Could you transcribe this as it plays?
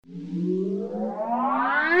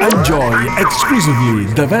Enjoy exclusively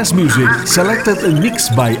the best music selected and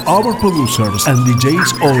mixed by our producers and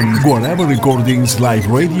DJs on Guareber Recordings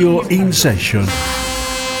Live Radio in session.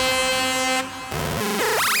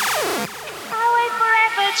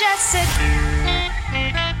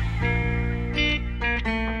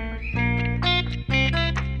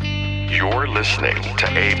 You're listening to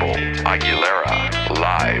ABEL Aguilera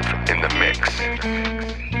live in the mix.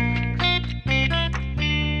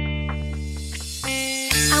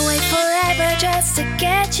 Just to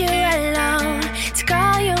get you alone, to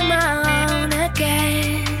call you my own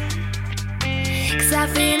again. Cause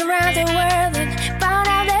I've been around the world and found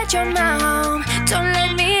out that you're my home. Don't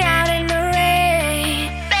let me out in the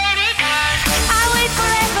rain, baby, cause I wait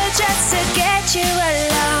forever just to get you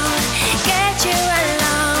alone. Get you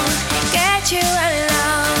alone, get you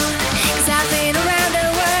alone. Cause I've been around the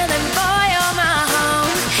world and boy, you're my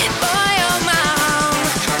home. Boy, you're my home.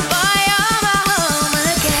 Boy, you're my home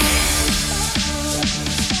again.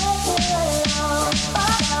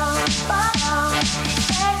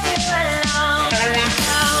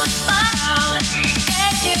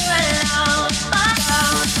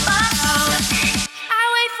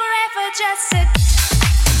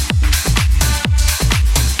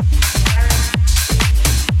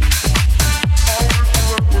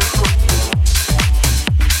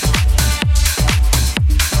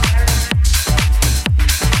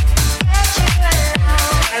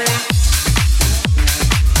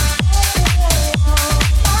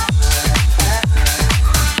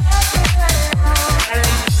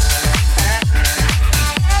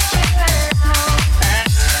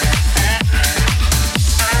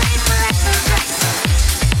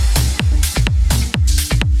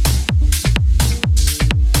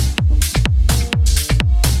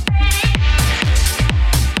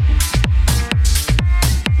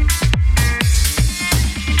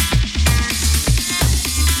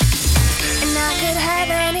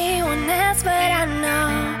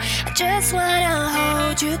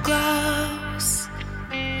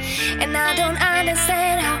 And I don't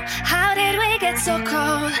understand how did we get so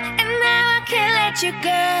cold? And now I can't let you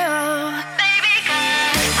go, baby,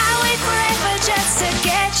 I wait forever just to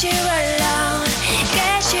get you alone.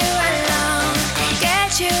 Get you alone,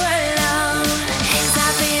 get you alone. Cause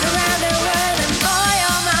I've been around the world and boy,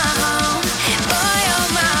 you're my home. Boy,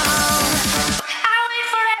 you're my home. I wait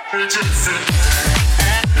forever just to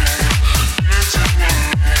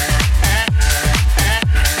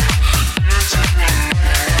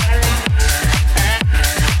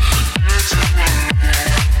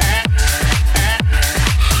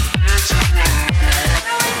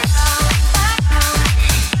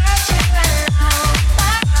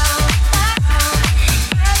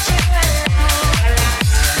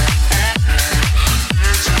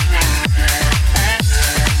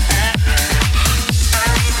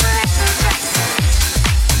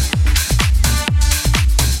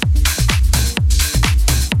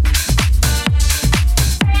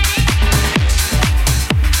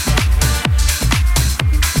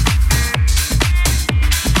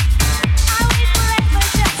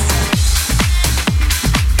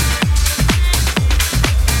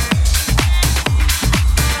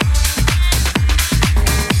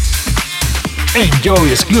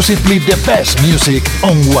enjoy exclusively the best music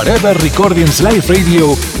on Guareber Recordings Live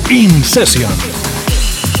Radio in session.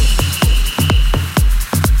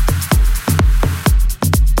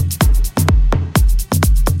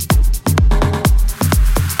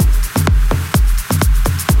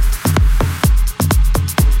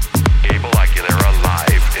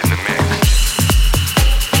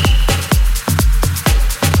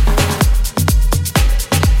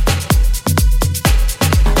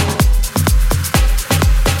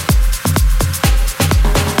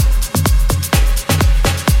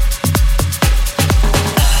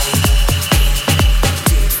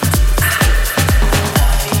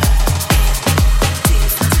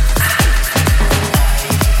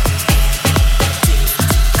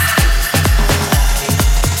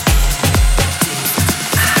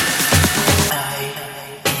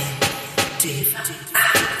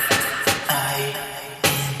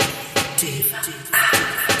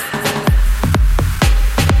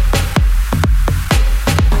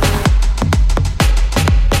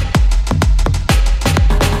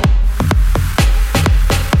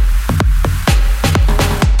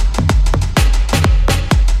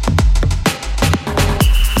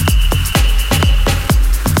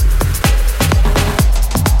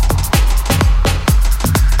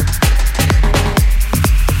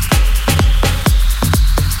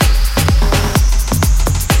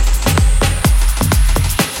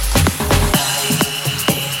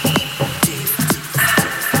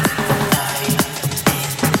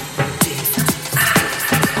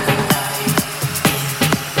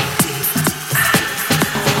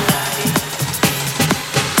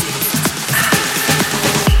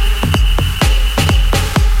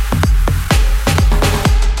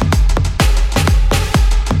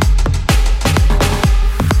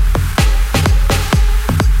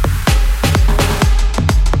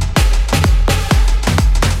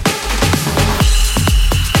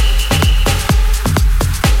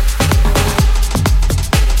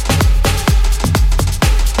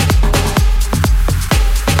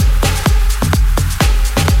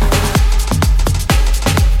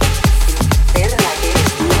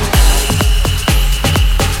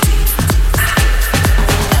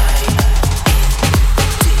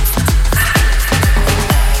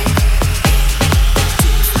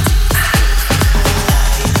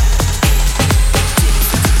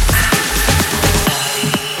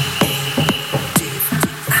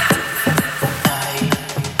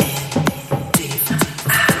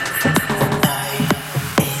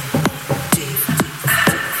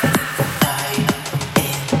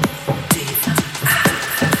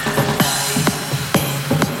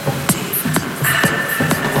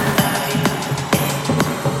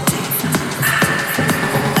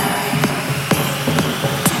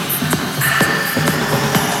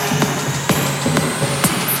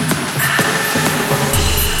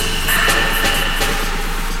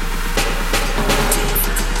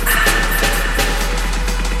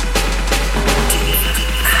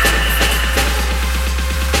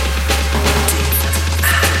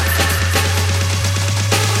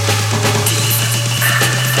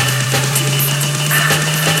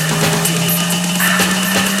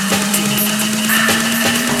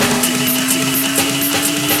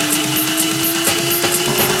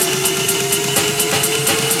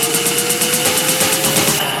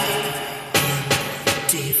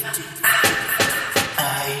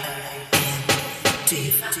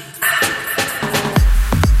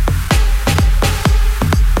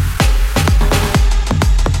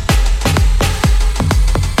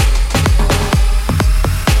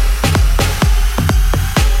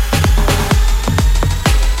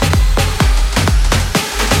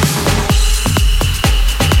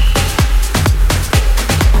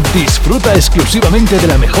 Disfruta exclusivamente de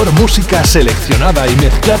la mejor música seleccionada y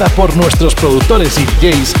mezclada por nuestros productores y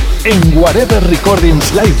DJs en Guareber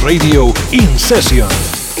Recordings Live Radio In Session.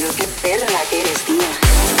 Pero qué perra que eres, tía.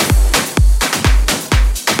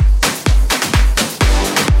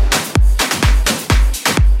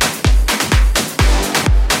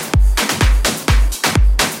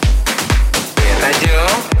 Perra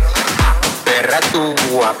yo, perra tú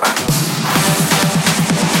guapa.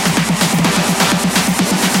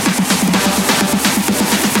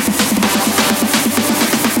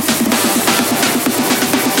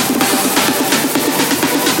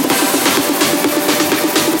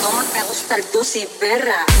 Tusi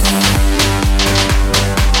perra.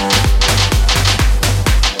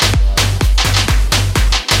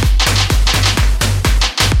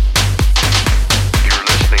 You're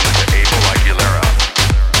listening to ABEL Aguilera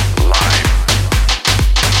live.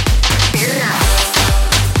 Perra.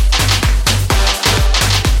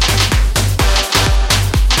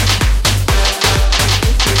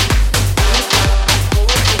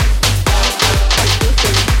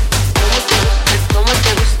 ¿Cómo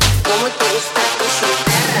te gusta Tusi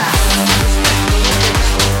perra?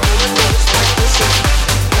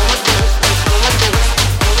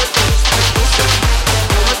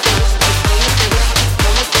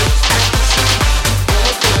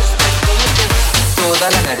 Toda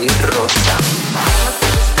la nariz rosa.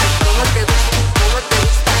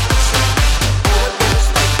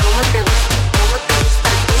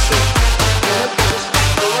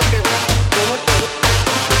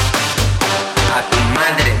 A tu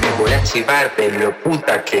madre me voy a chivar de lo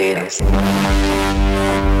puta que eres.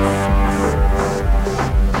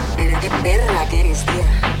 Pero qué perra que eres, tía.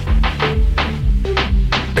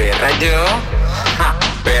 Perra yo, ja,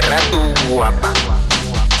 perra tú guapa.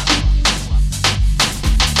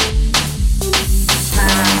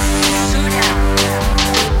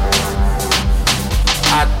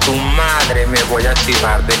 A tu madre me voy a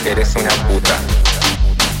chivar de que eres una puta.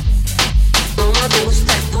 ¿Cómo te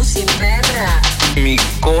gusta Tusi perra? Mi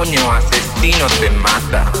coño asesino te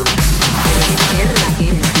mata. Pero qué perra que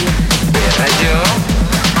eres, tía. Perra yo,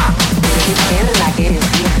 ja, Pero qué perra que eres,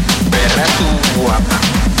 tía. perra tú guapa.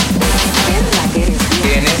 Perra que eres, tía.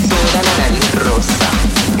 Tienes toda la nariz rosa.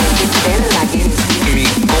 Pero qué perra que eres, tía. Mi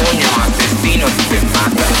coño asesino te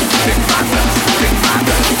mata, te mata, te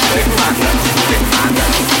mata, te mata, te mata,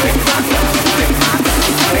 te mata, te mata,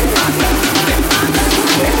 te mata, te mata,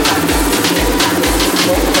 te mata.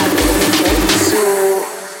 Su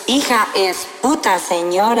hija es puta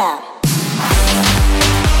señora.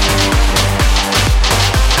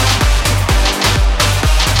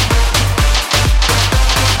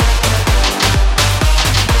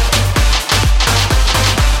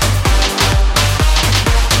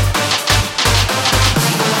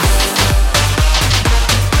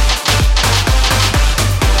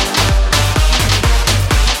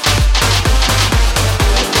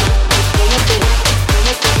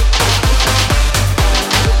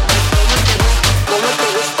 ¿Cómo te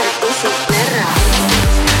gusta Tusi perra?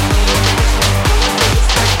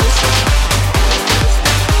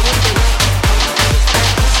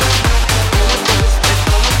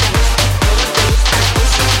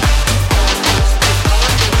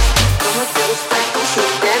 ¿Cómo te gusta Tusi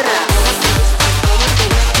perra?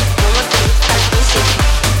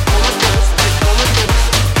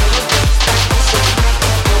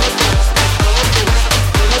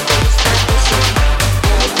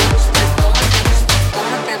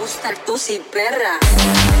 ¿Cómo te gusta el Tusi perra?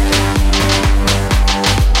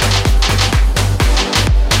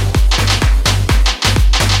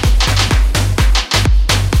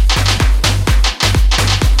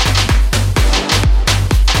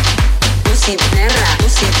 Tusi perra,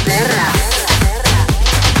 Tusi perra.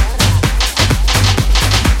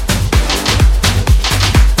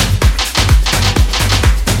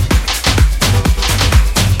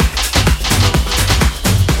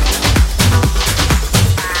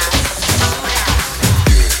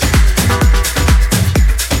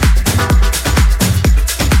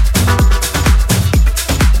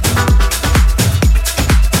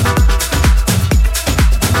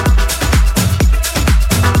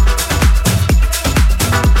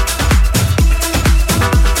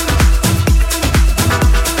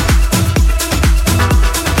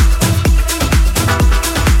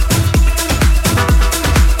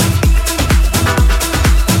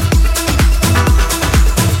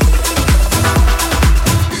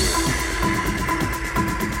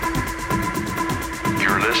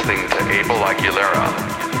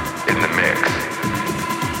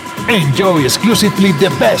 Enjoy exclusively the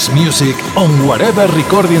best music on Guareber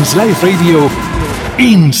Recordings Live Radio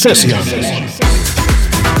in session.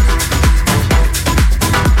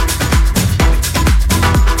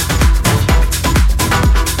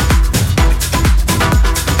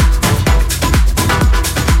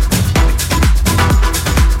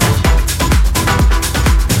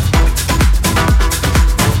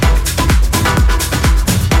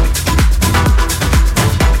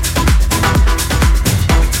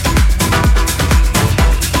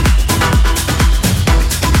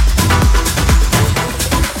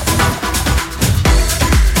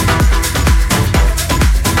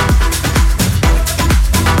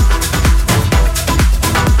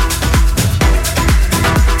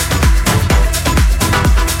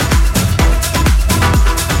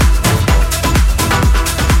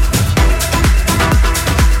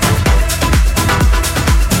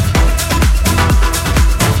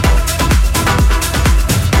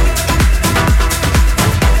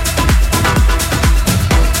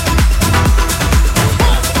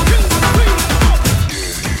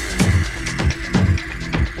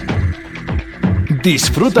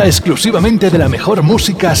 Disfruta exclusivamente de la mejor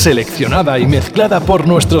música seleccionada y mezclada por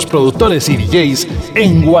nuestros productores y DJs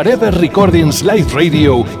en Guareber Recordings Live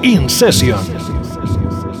Radio in Session.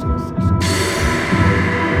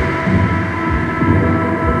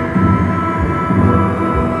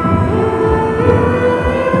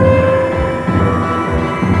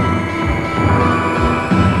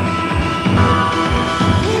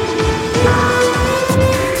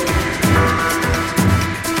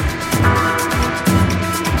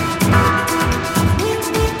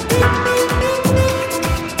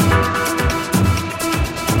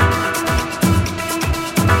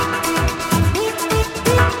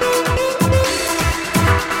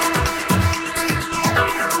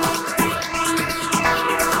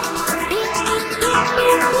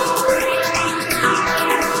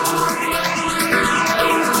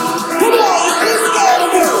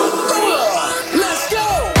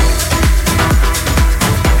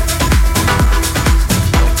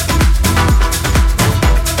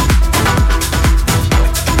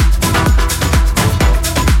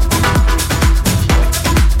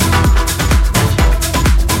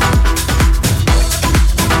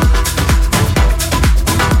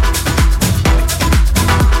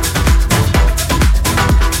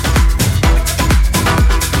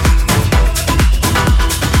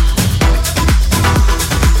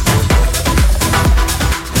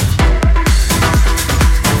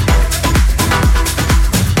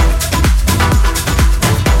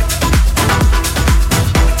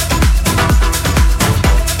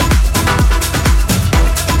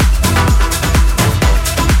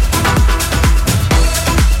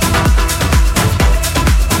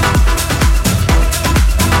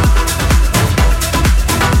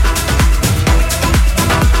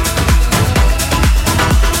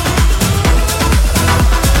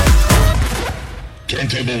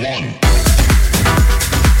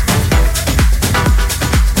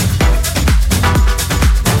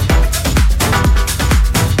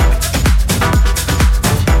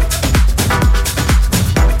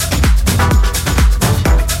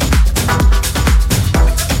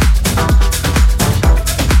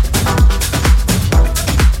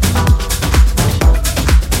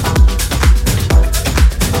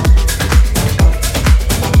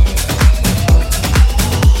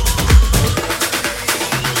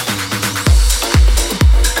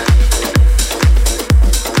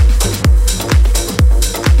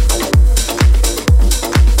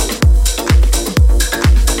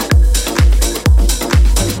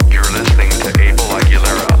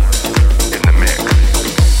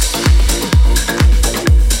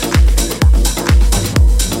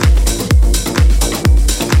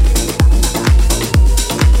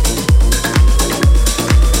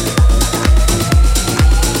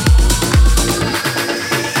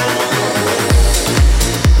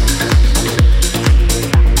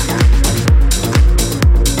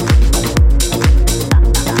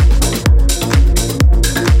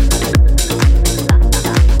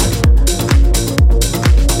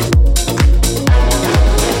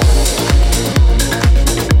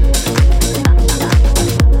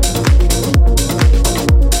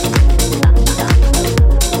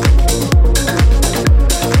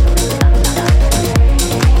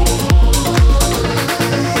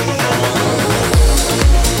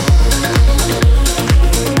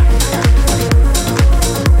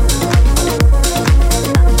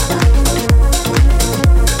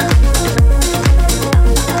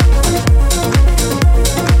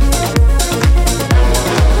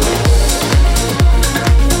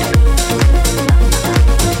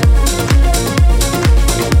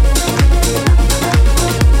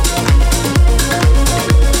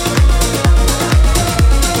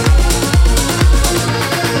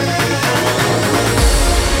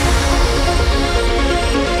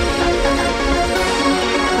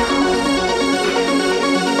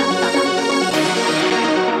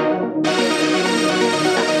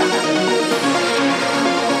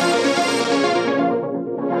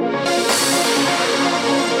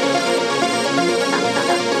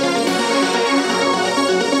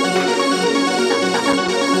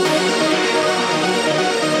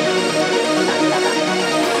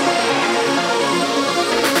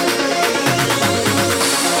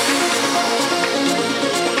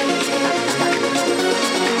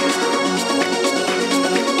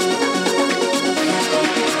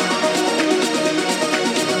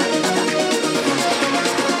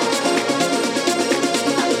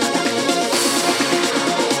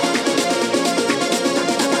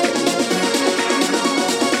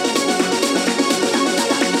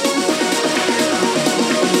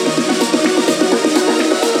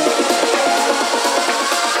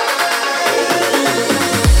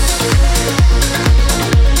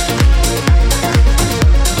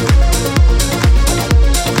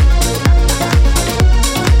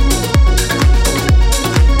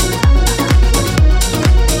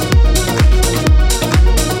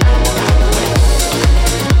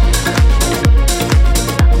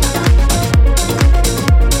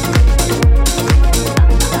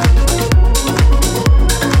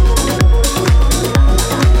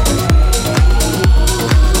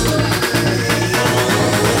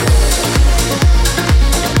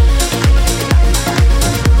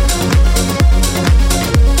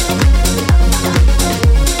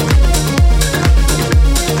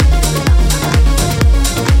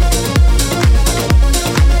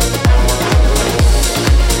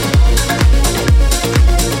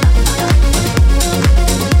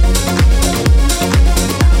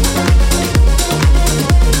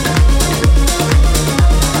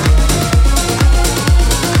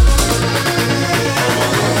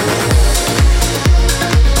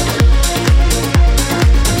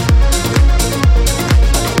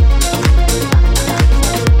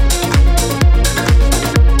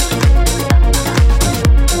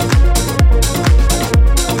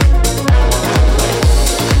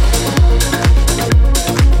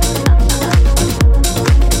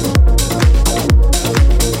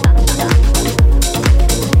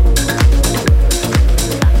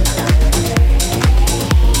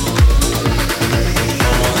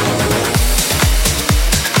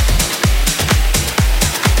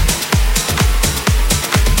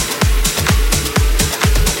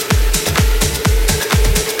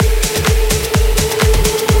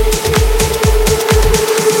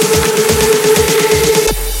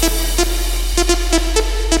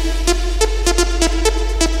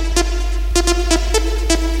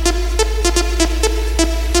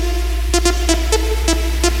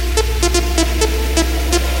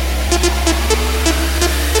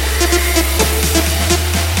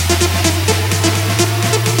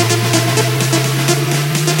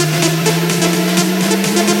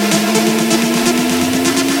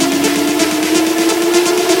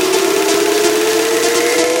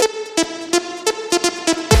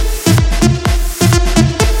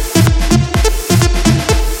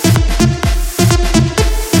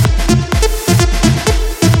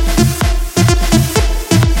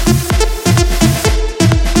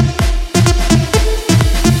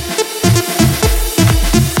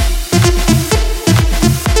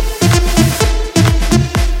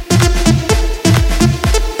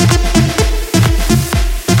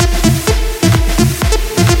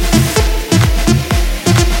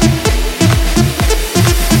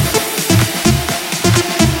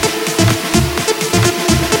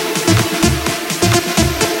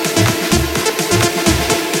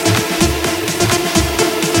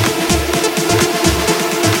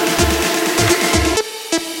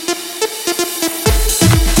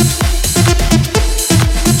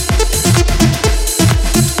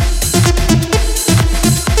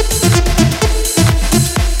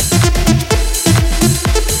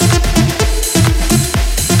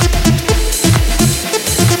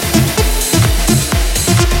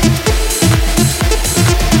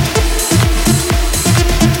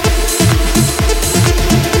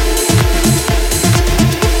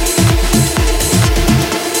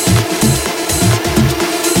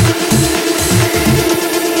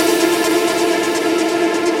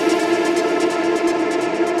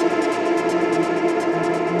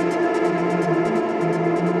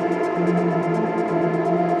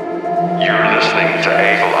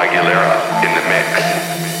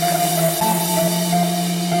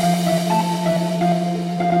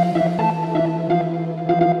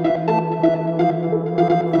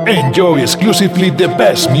 Enjoy exclusively the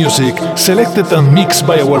best music selected and mixed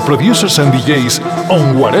by our producers and DJs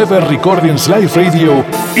on Guareber Recordings Live Radio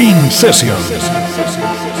in session.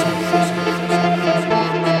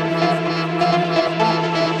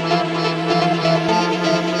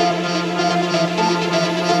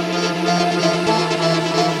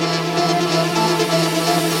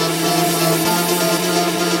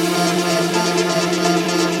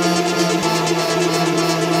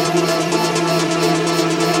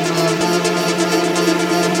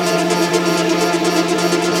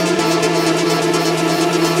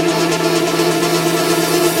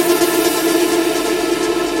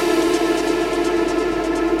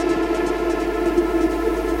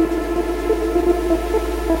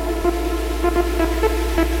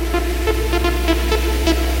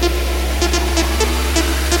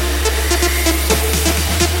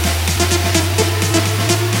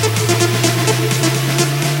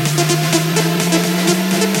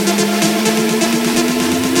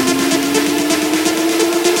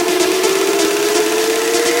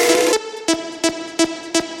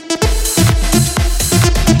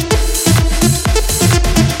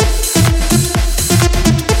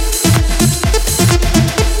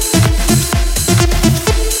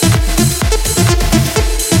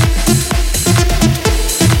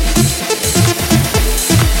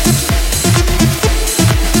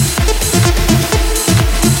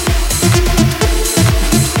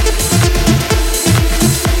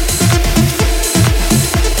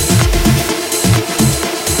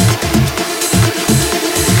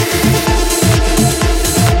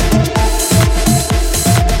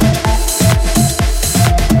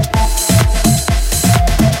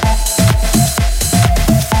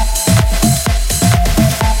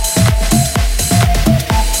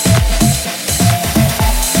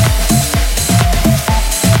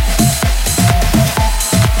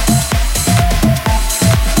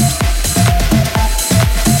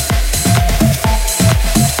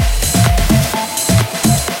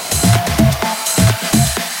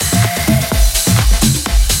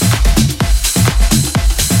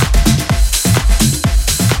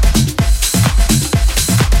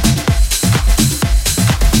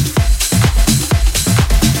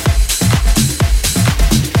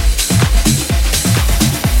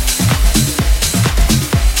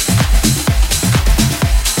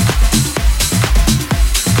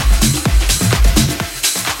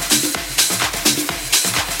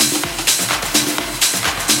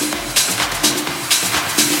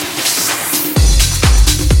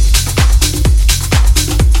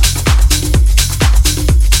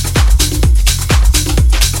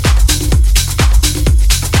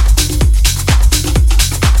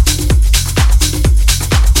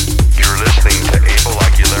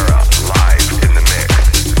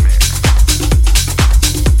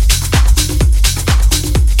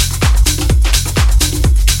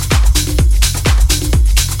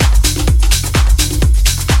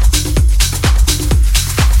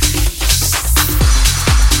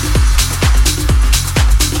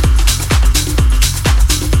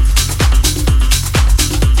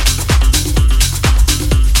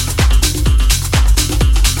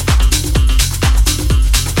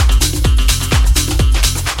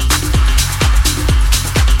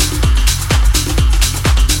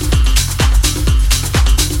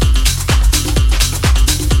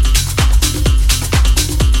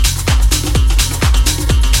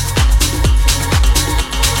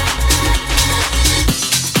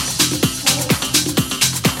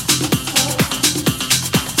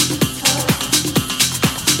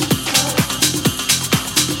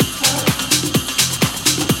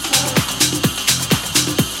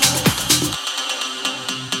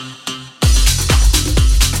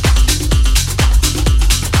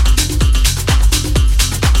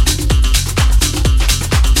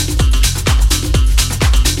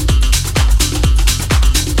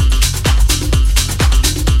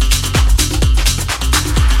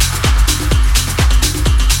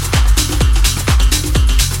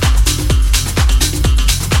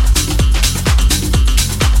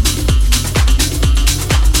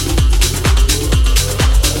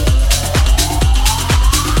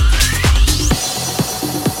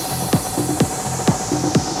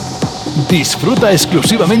 Disfruta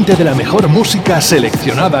exclusivamente de la mejor música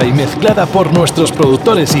seleccionada y mezclada por nuestros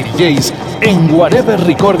productores y DJs en Guareber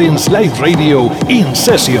Recordings Live Radio in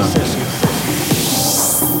Session.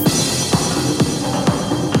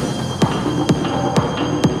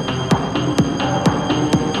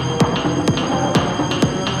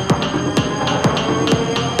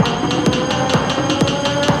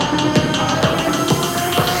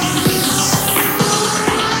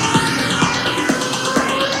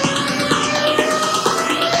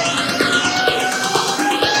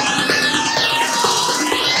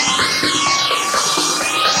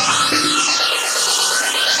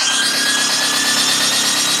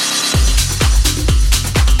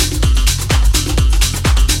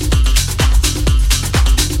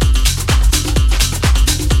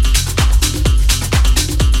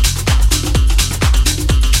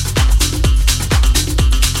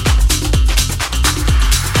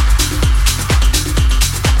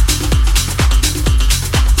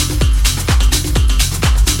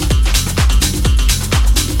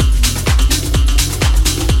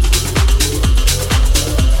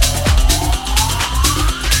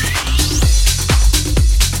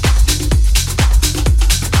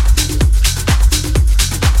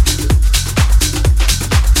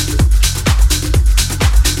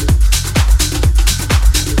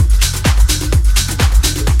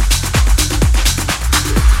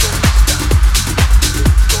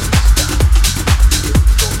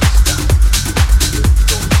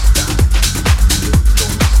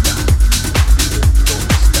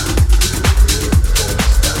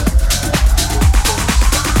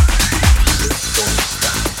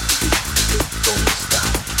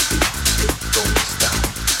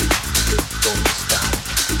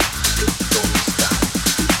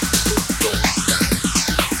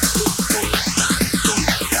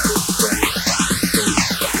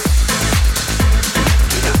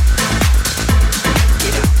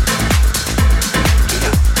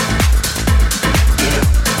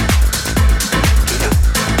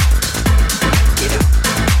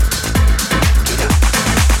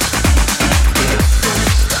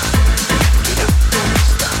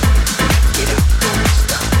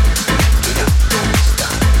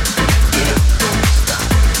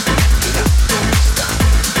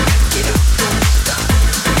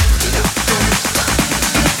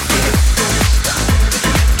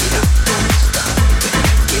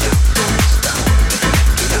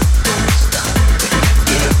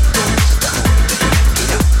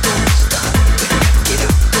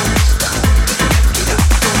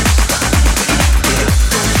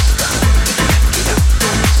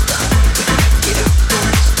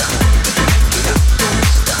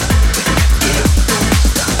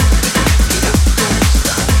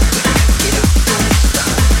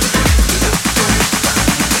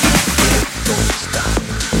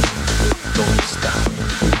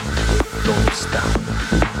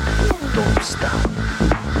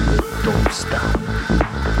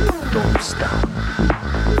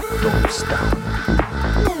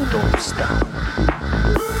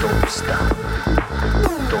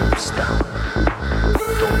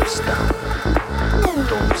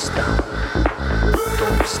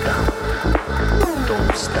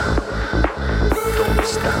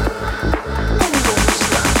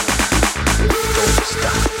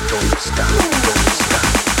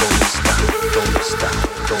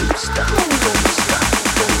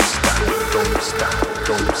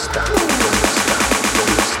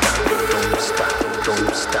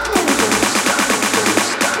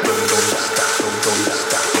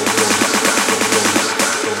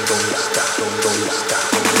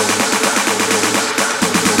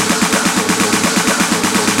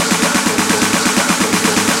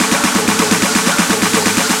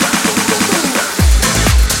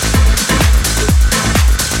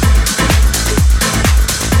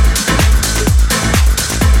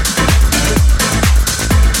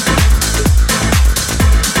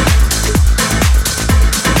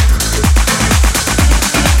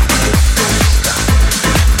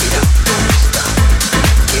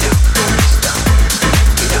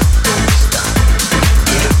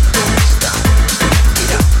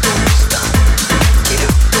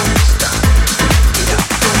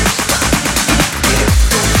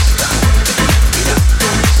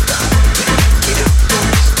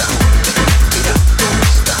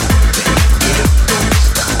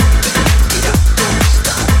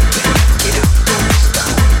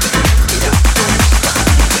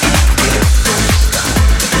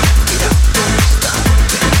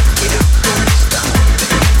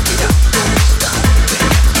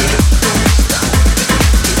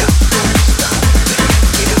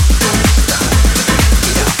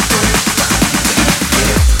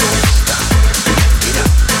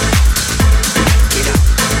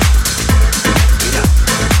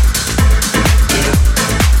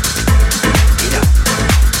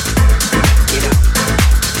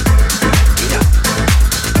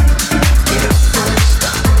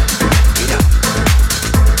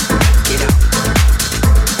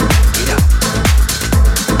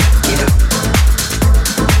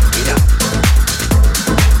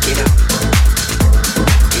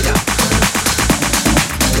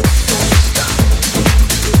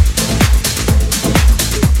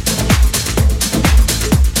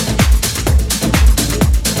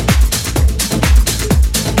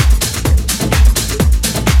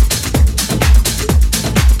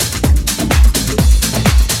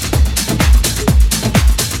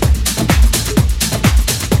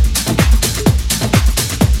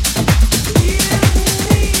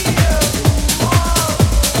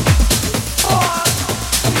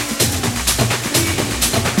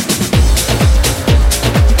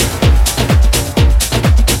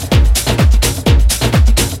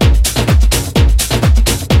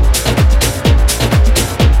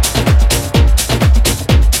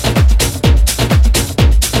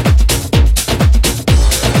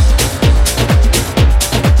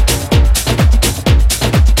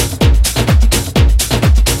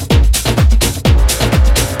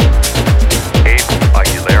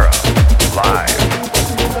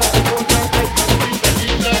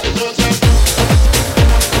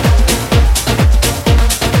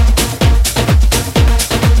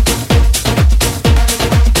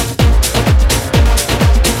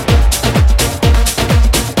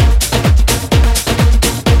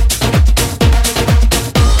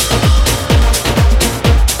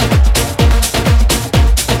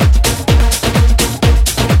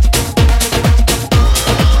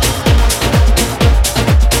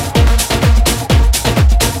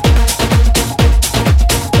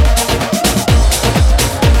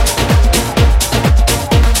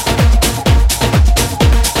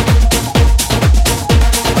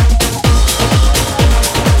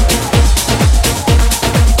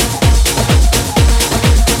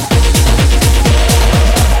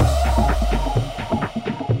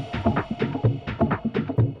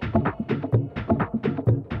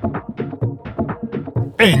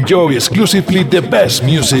 Enjoy exclusively the best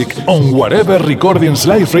music on Guareber Recordings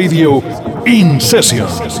Live Radio in session.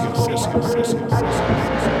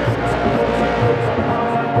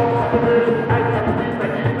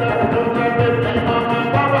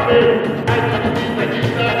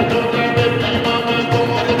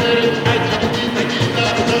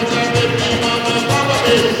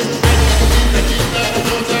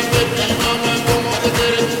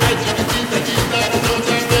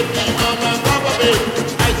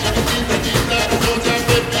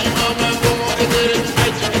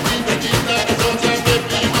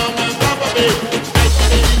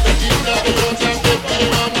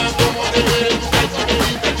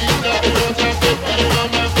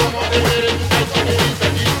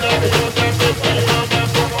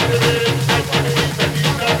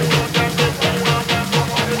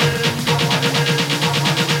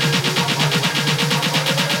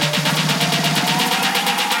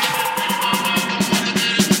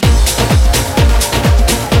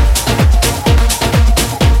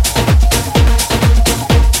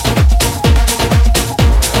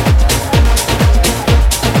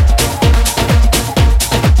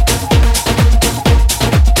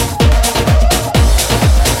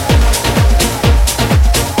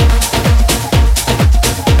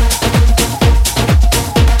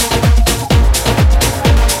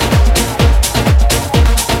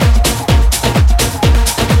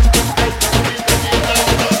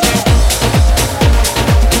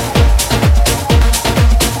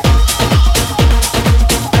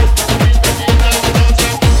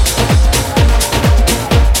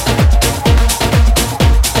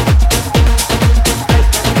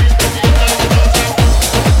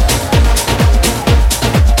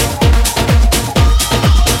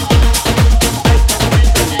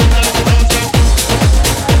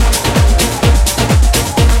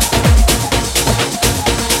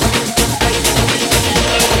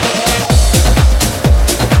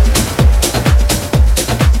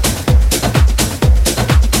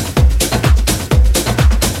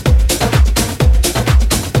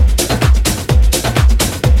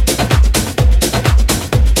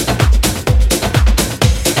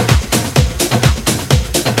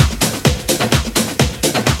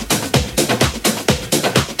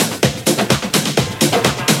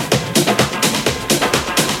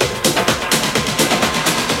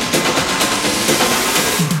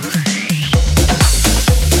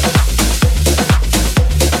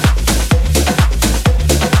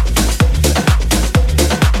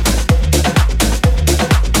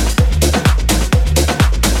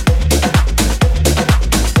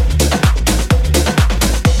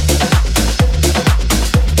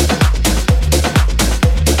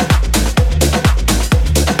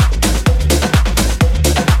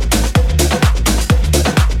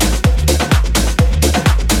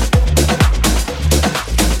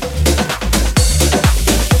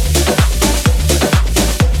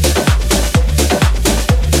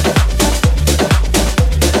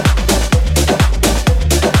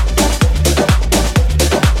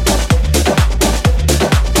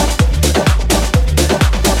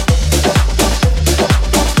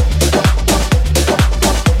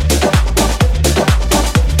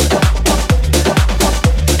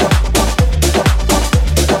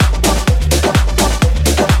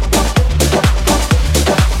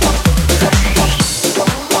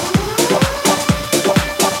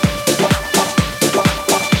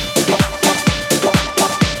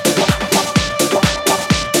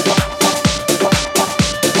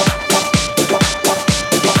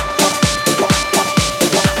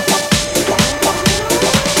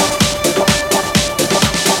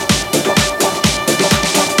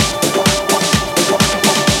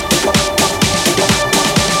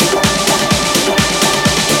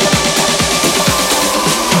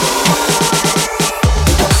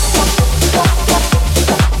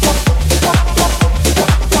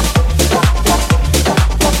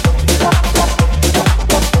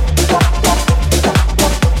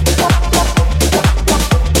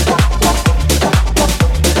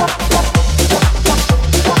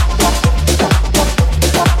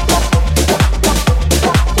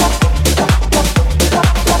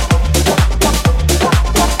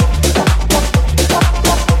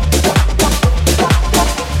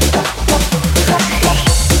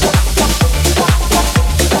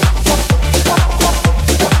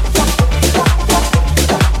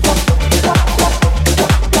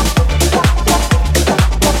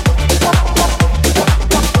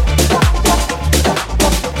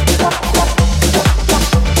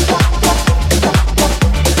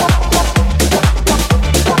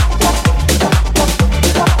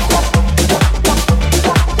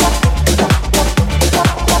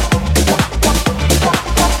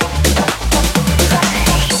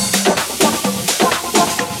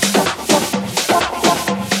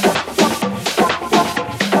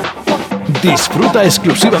 Disfruta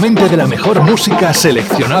exclusivamente de la mejor música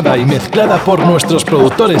seleccionada y mezclada por nuestros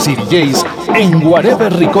productores y DJs en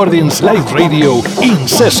Guareber Recordings Live Radio In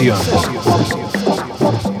Session.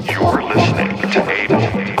 You're listening to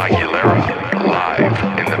ABEL Aguilera live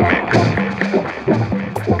in the mix.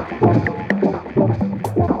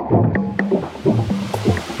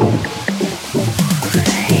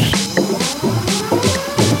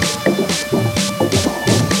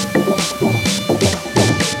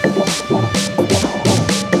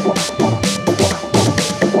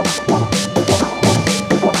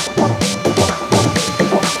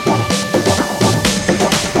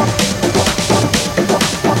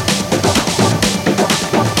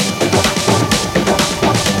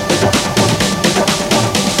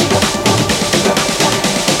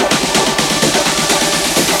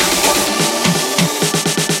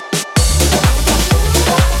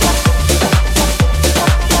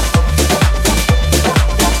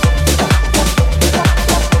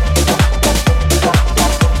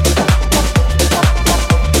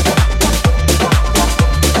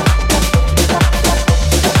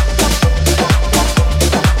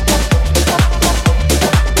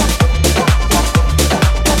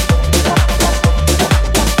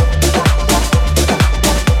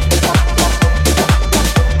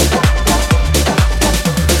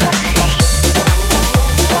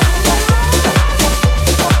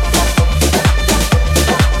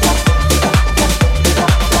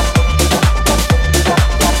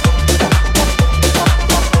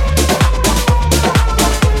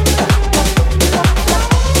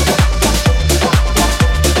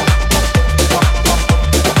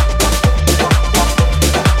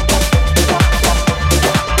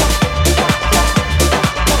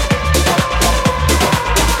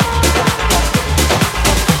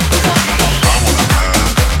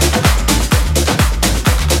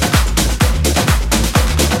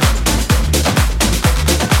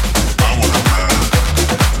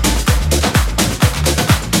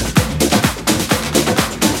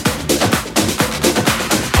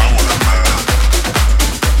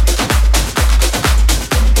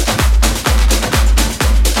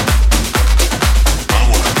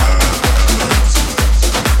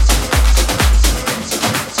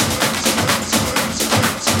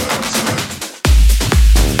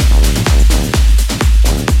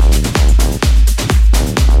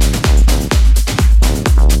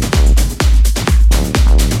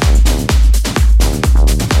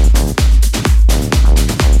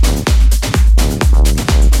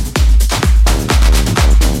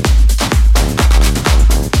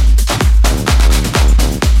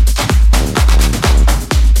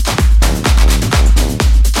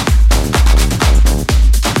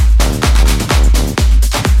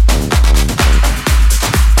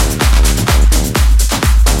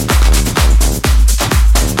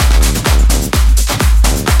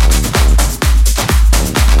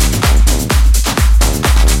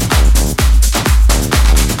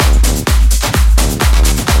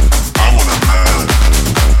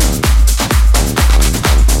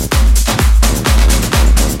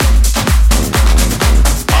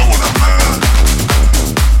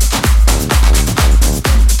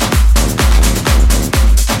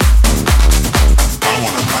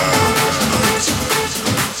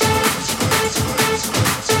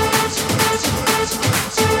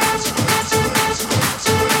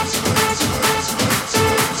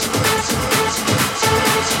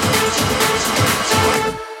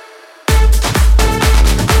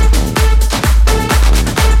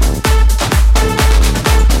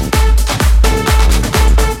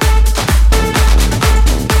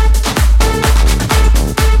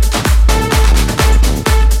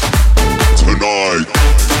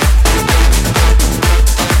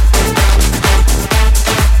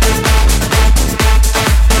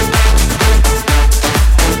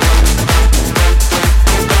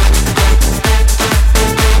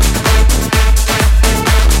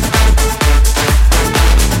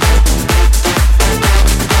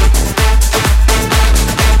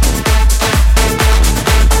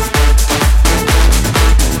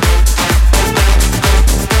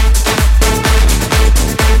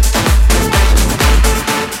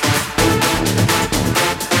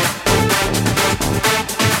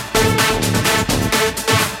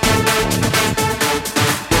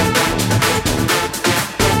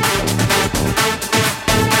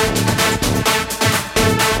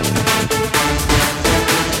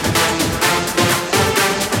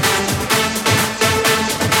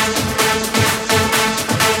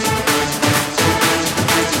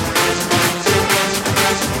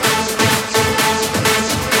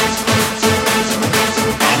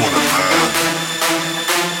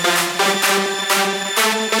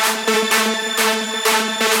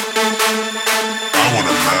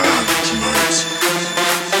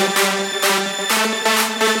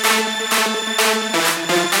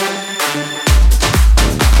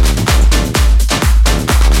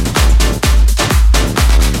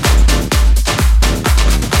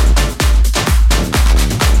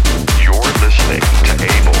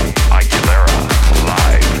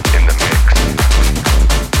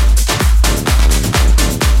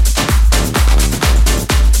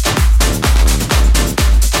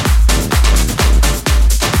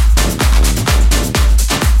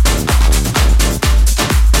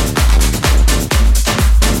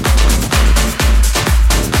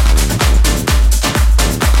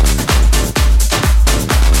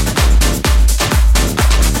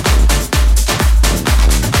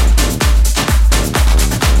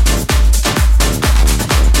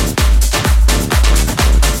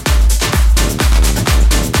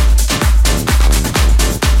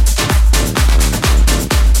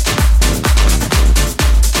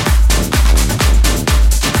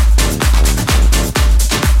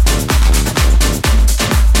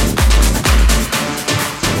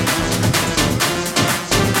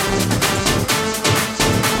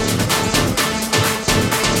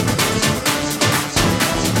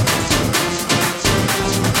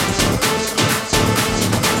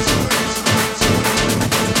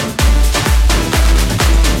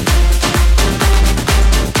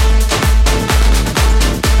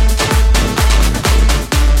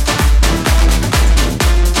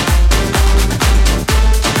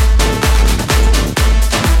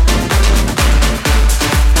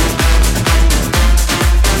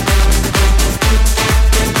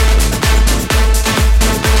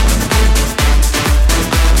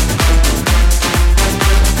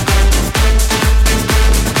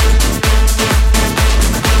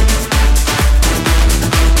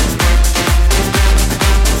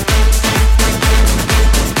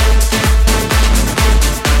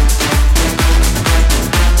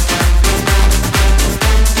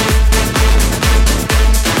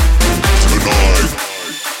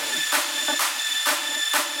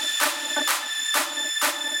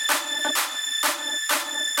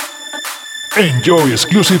 Enjoy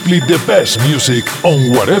exclusively the best music on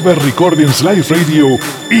Guareber Recordings Live Radio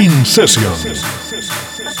in session.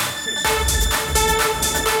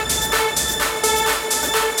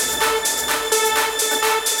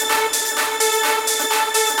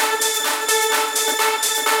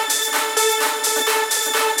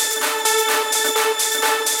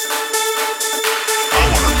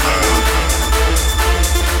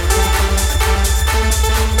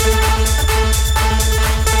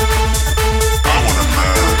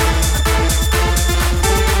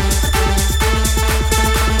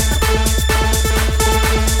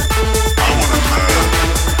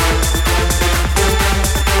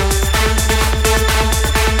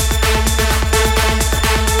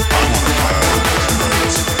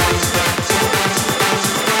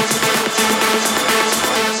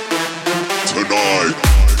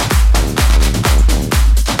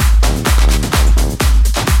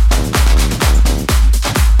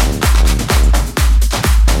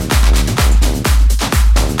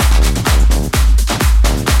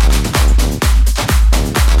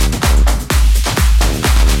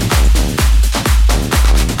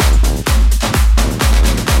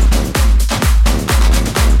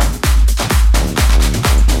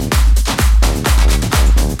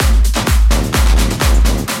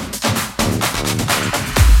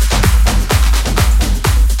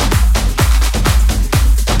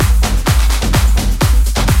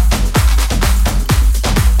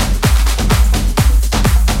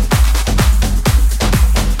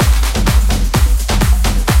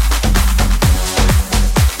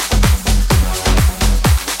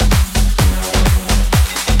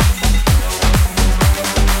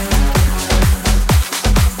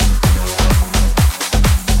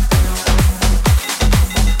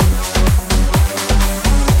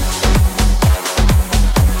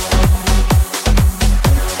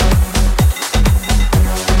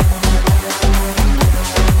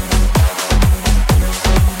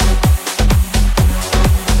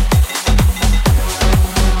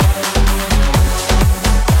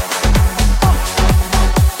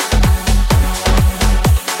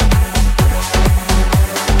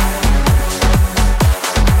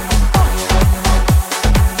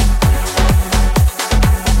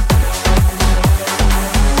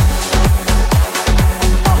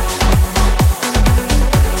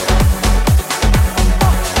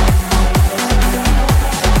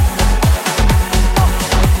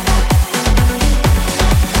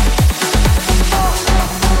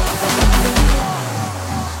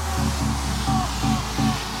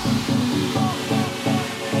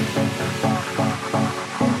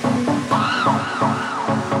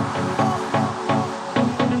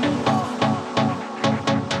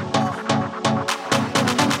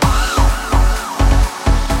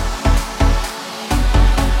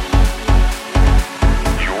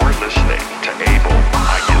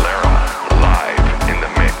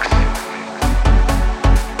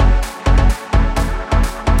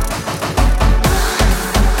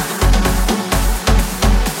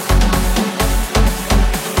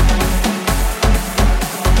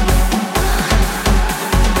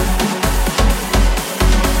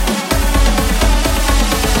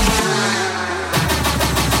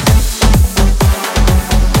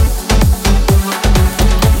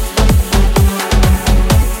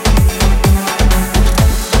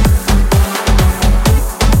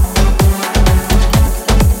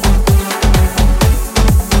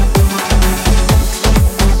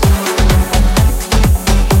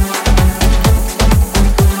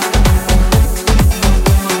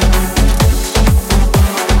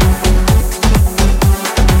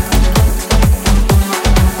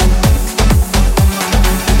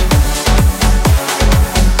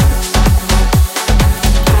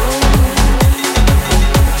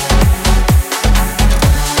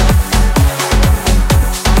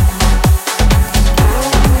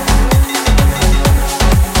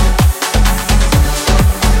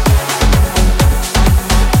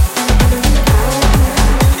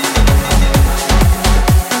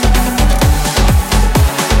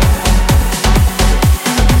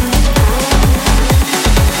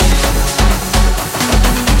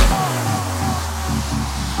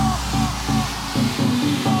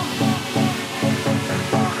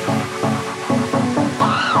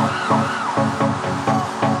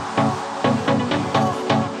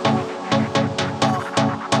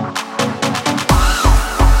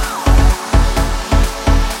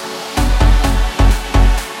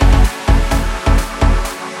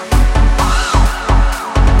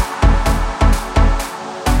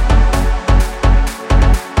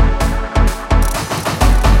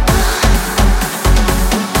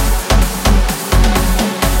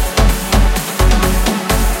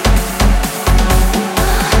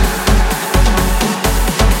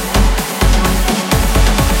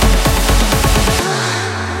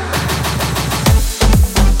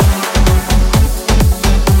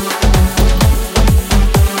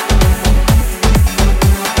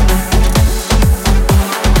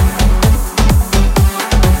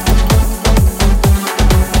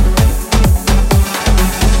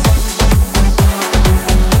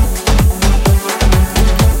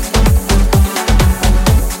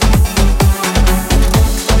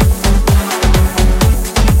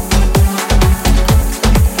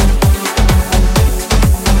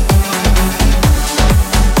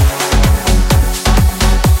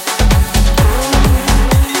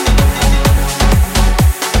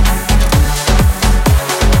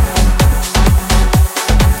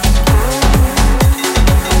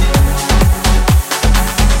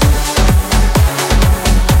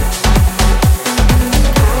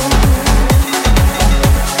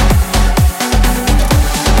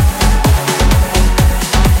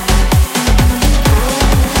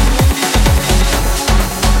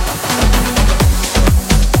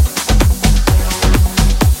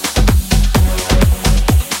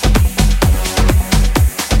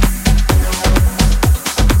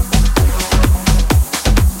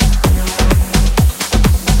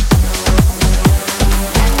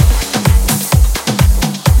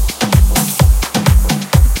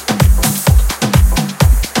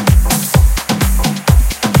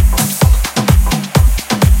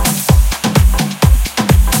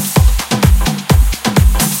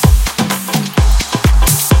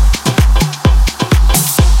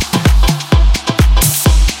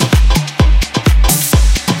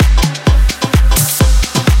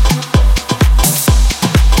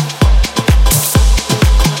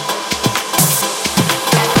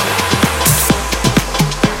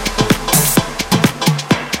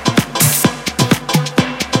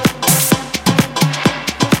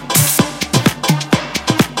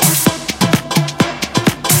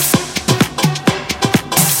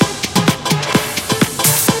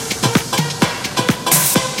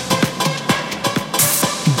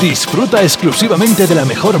 Disfruta exclusivamente de la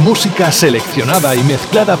mejor música seleccionada y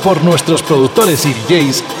mezclada por nuestros productores y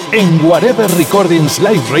DJs en Guareber Recordings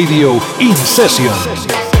Live Radio In Session.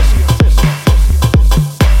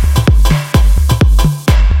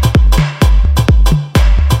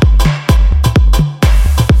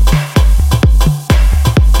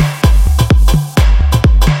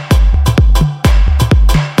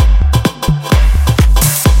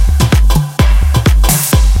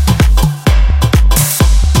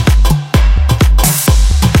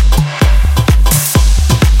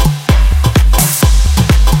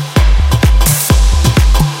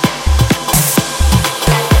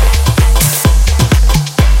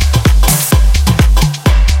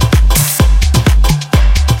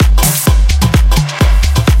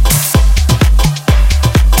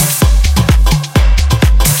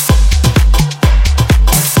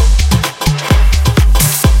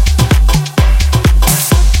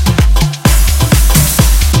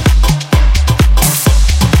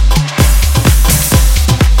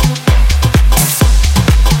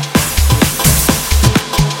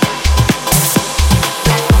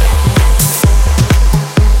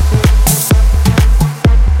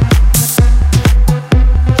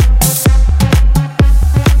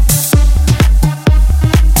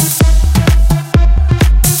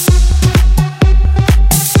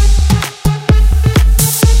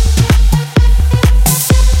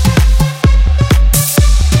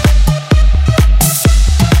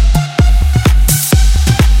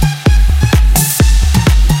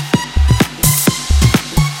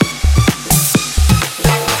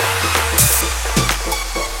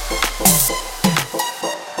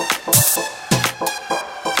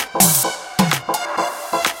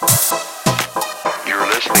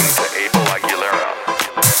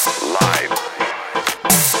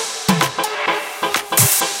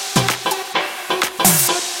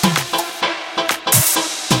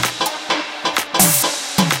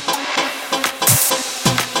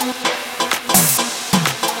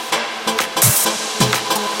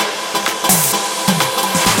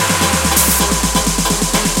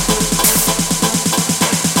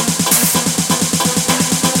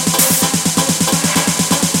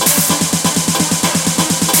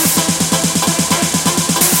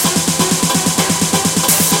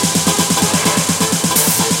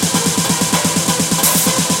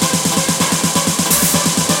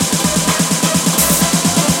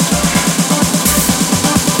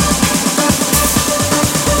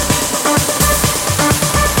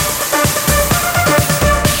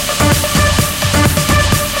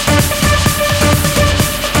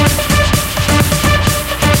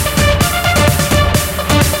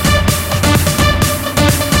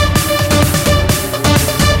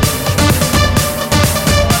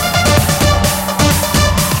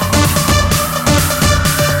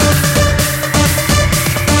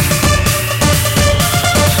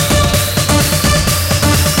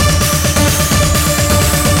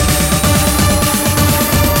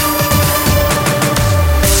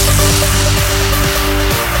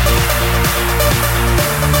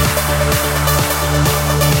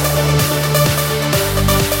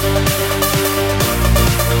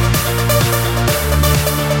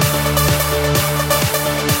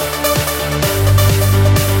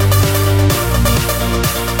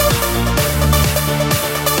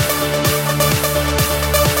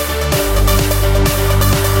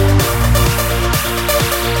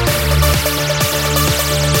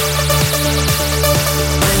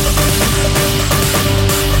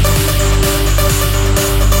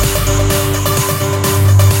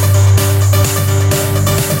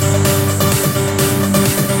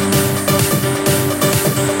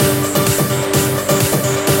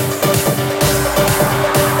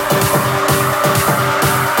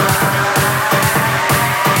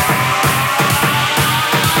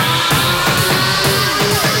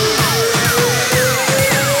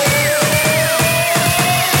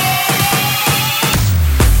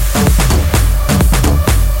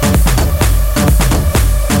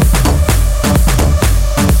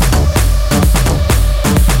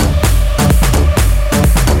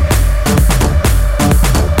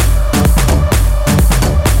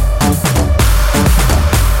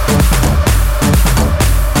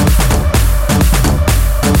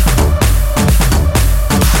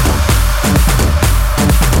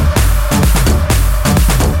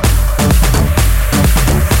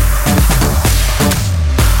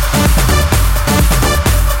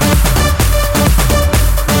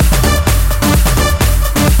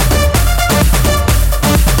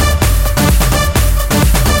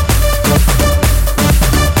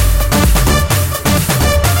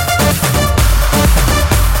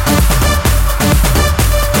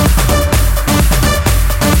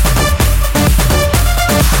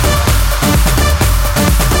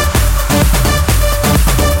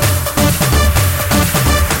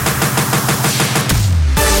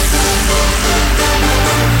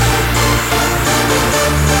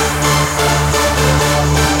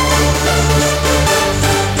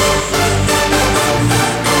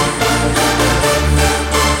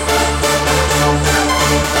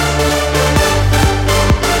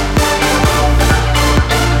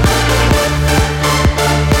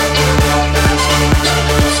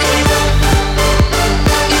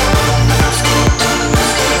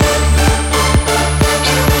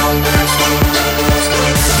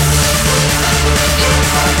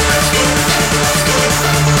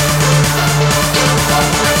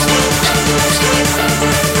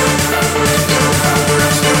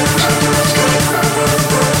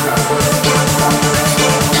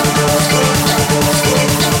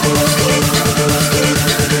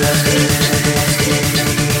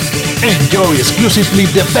 enjoy exclusively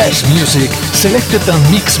the best music, selected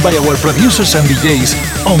and mixed by our producers and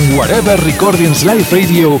DJs on Guareber Recordings Live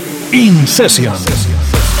Radio in session.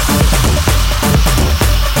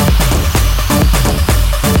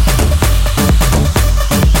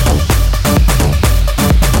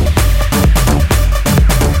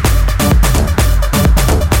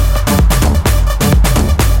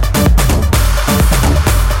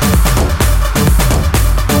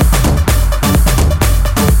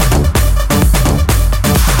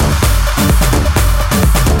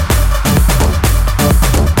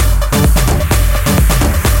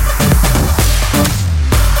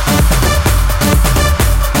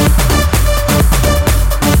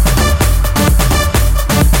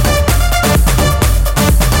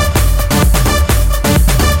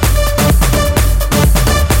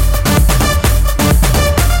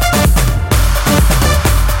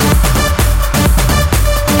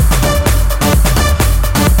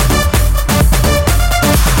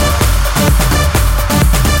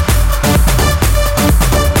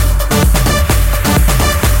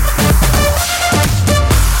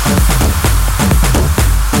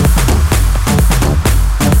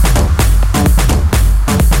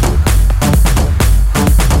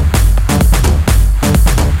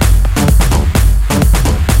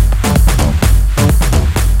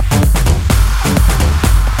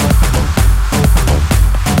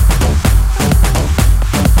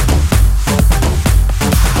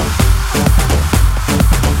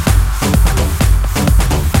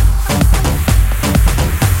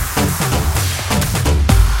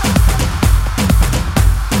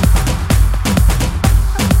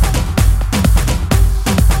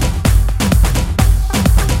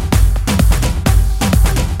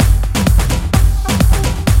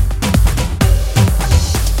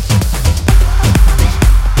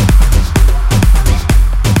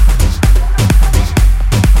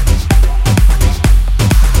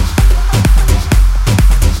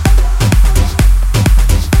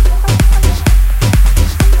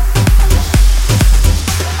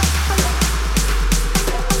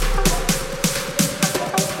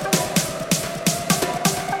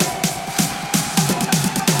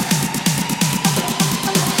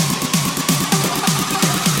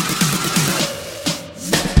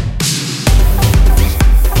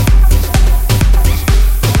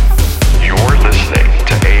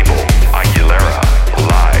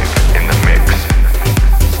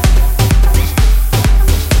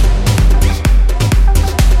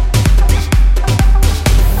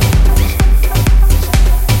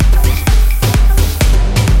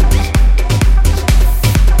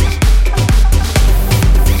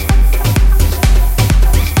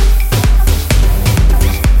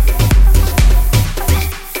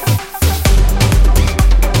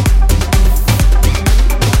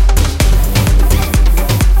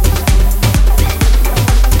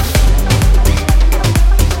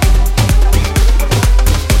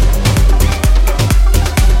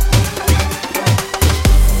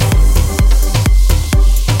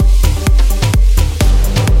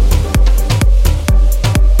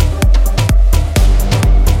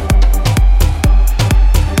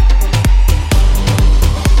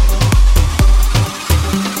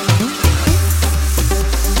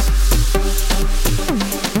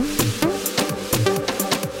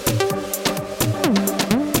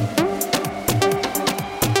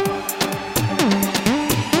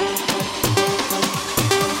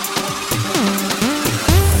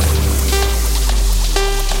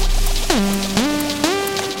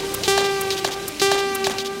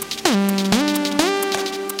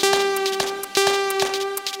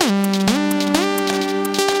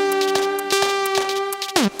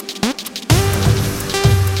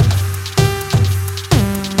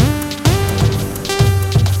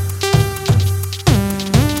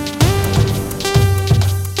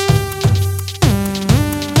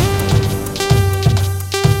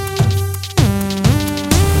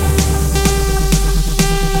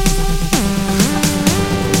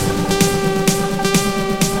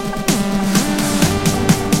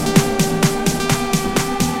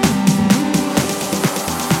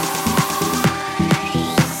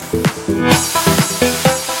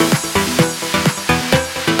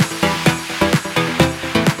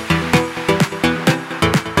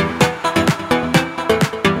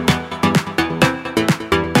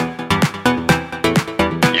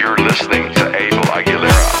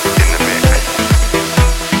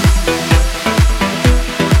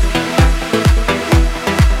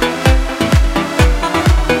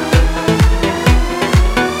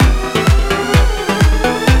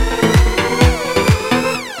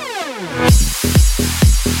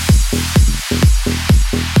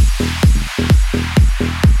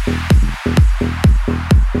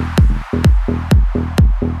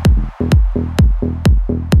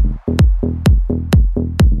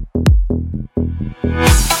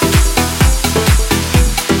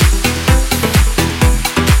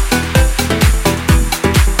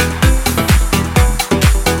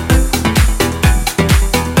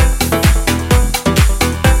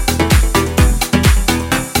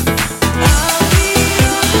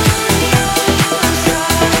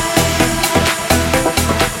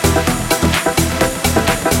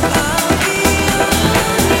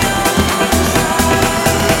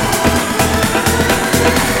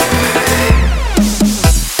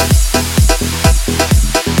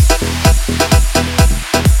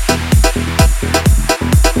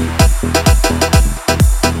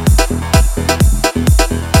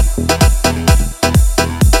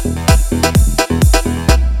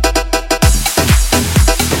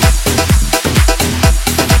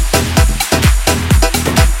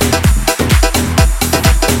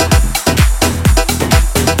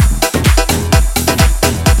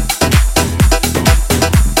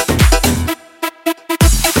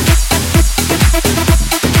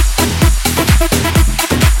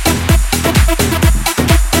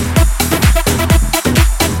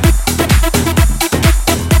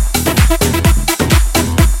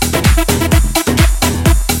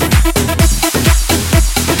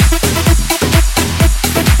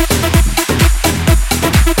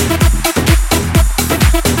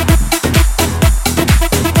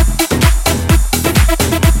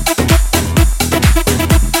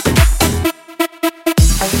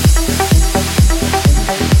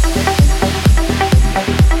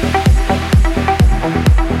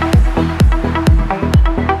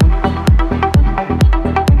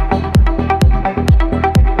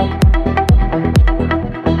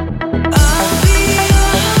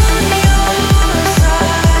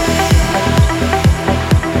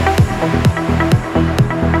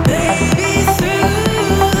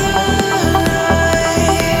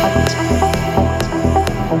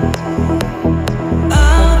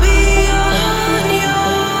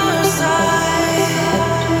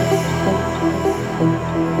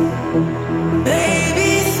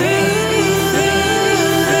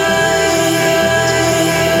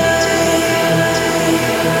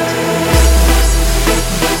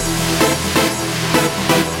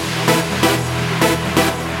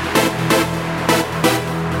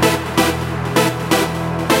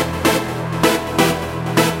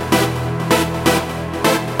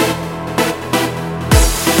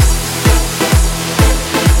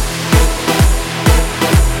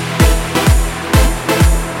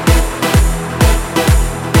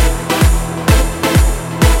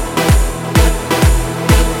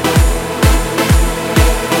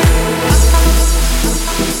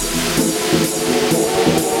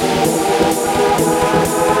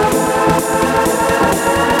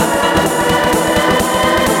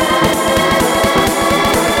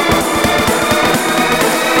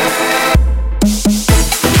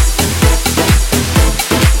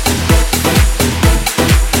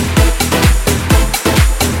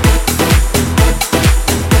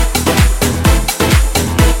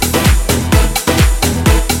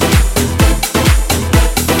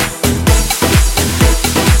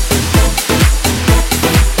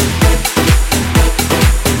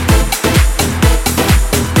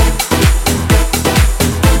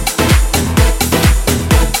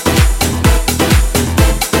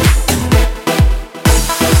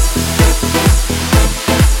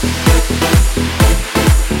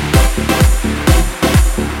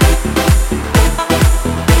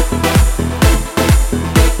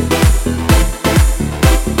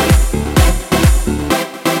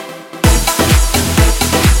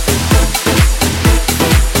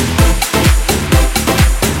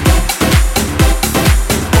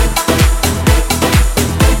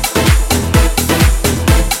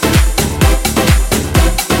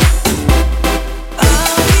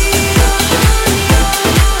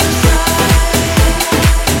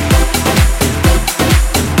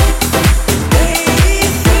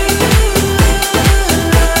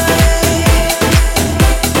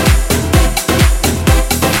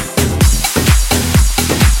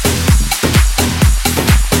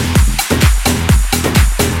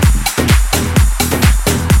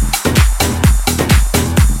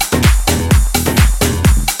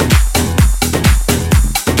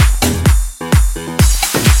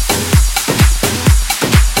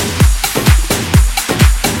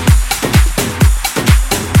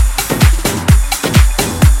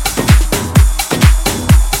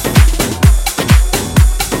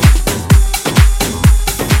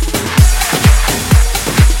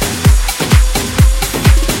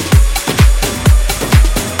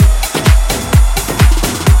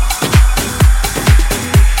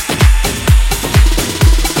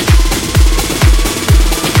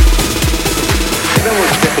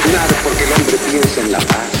 depugnar porque el hombre piensa en la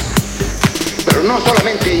paz, pero no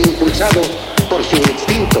solamente impulsado por su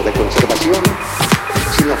instinto de conservación,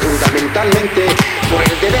 sino fundamentalmente por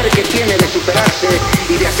el deber que tiene de superarse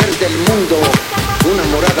y de hacer del mundo una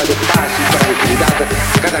morada de paz y tranquilidad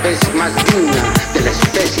cada vez más digna de la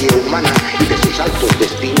especie humana y de sus altos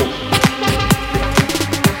destinos.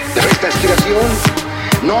 Pero esta aspiración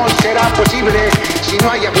no será posible si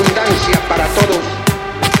no hay abundancia para todos,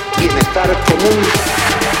 bienestar común,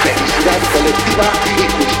 felicidad colectiva y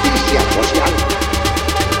justicia social.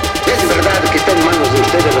 Es verdad que está en manos de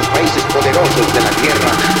ustedes los países poderosos de la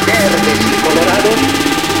tierra, verdes y colorados,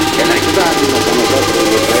 el ayudarnos a nosotros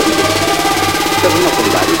los débiles, pero no con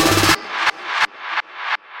dádivas,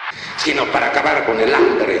 sino para acabar con el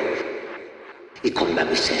hambre y con la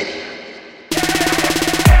miseria.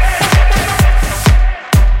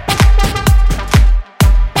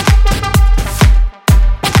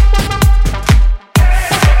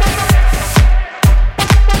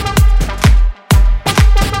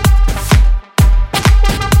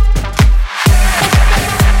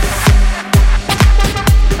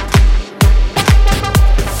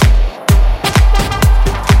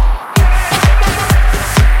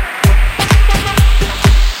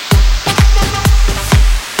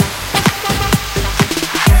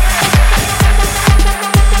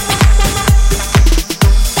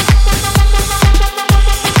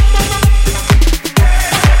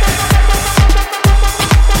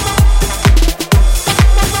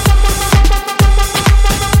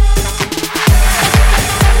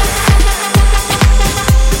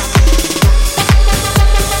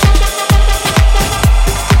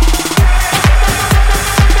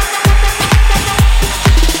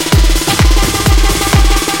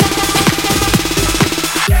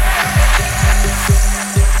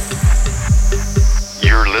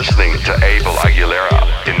 Listening to ABEL Aguilera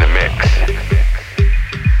in the mix.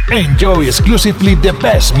 Enjoy exclusively the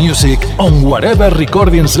best music on Guareber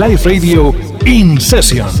Recordings Live Radio in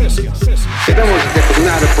session. Debemos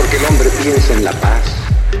depugnar porque el hombre piensa en la paz,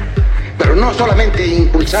 pero no solamente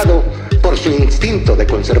impulsado por su instinto de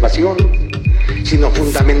conservación, sino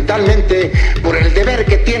fundamentalmente por el deber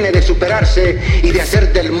que tiene de superarse y de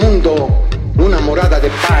hacer del mundo una morada de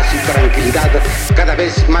paz y tranquilidad cada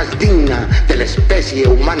vez más digna de la especie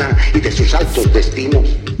humana y de sus altos destinos.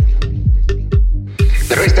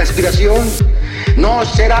 Pero esta aspiración no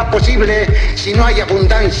será posible si no hay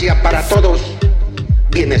abundancia para todos,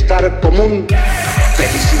 bienestar común,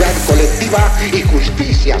 felicidad colectiva y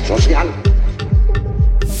justicia social.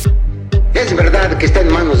 Es verdad que está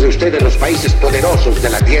en manos de ustedes los países poderosos de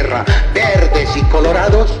la tierra, verdes y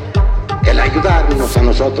colorados, el ayudarnos a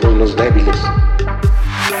nosotros los débiles,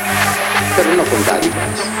 pero no con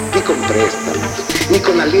dádivas, ni con préstamos, ni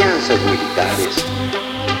con alianzas militares.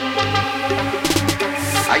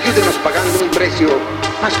 Ayúdenos pagando un precio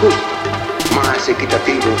más justo, más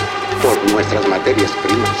equitativo por nuestras materias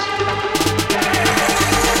primas.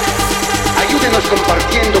 Ayúdenos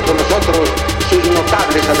compartiendo con nosotros sus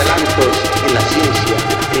notables adelantos en la ciencia,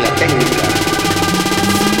 en la técnica,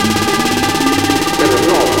 pero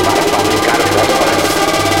no para fabricar barbarie,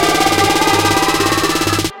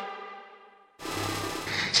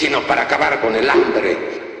 sino para acabar con el hambre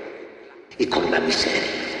y con la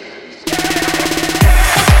miseria.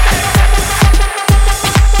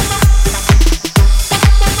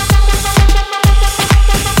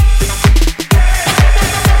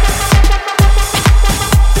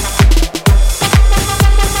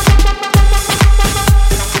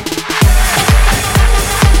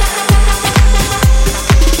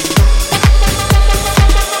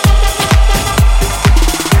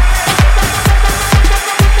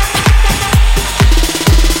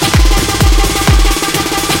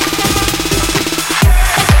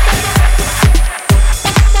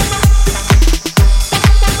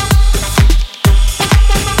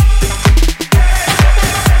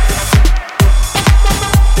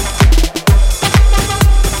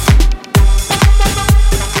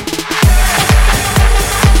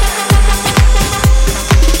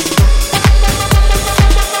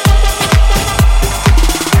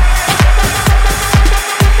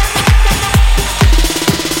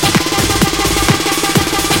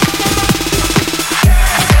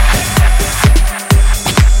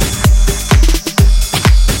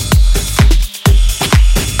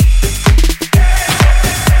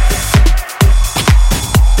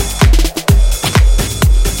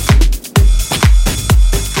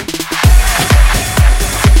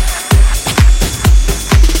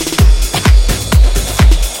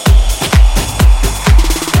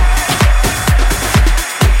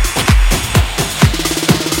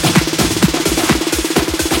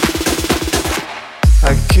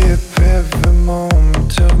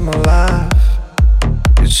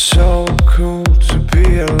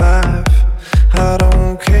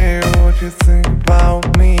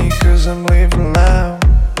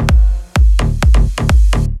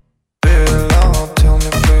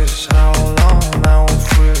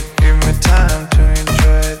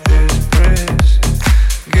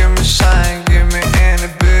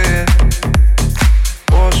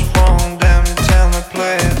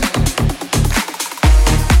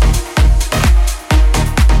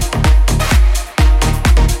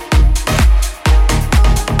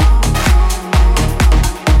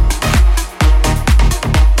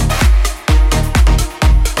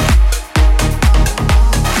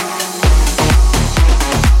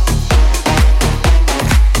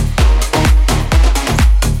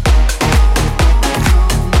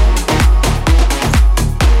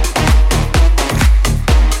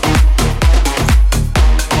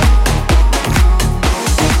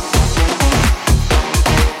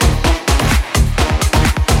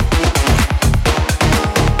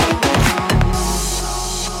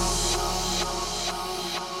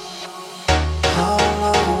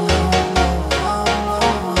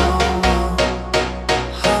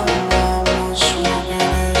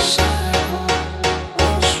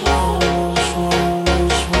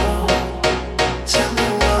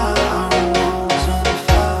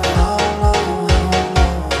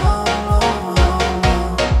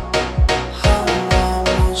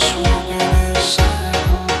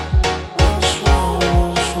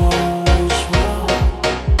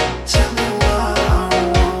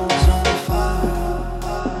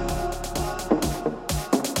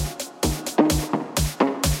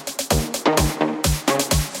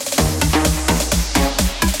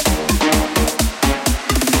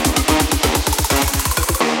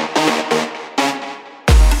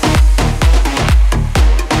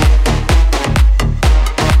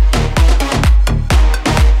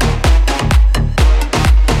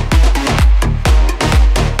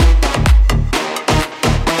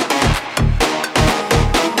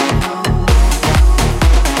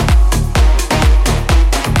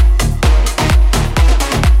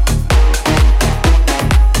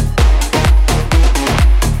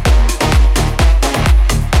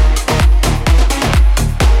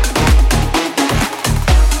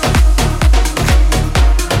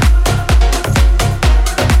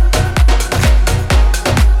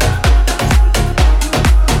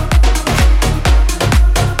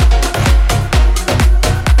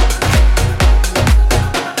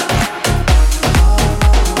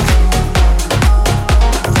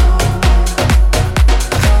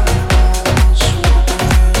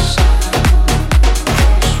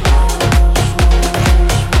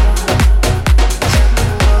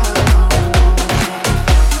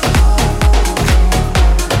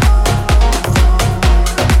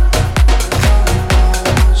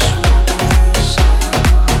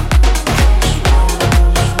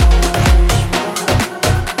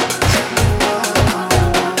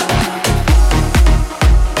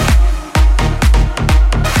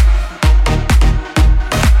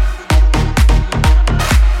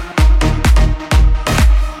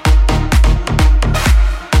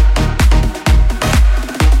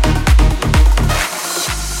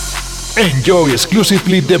 Enjoy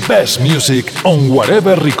exclusively the best music on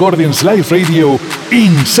Guareber Recordings Live Radio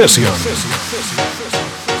in session.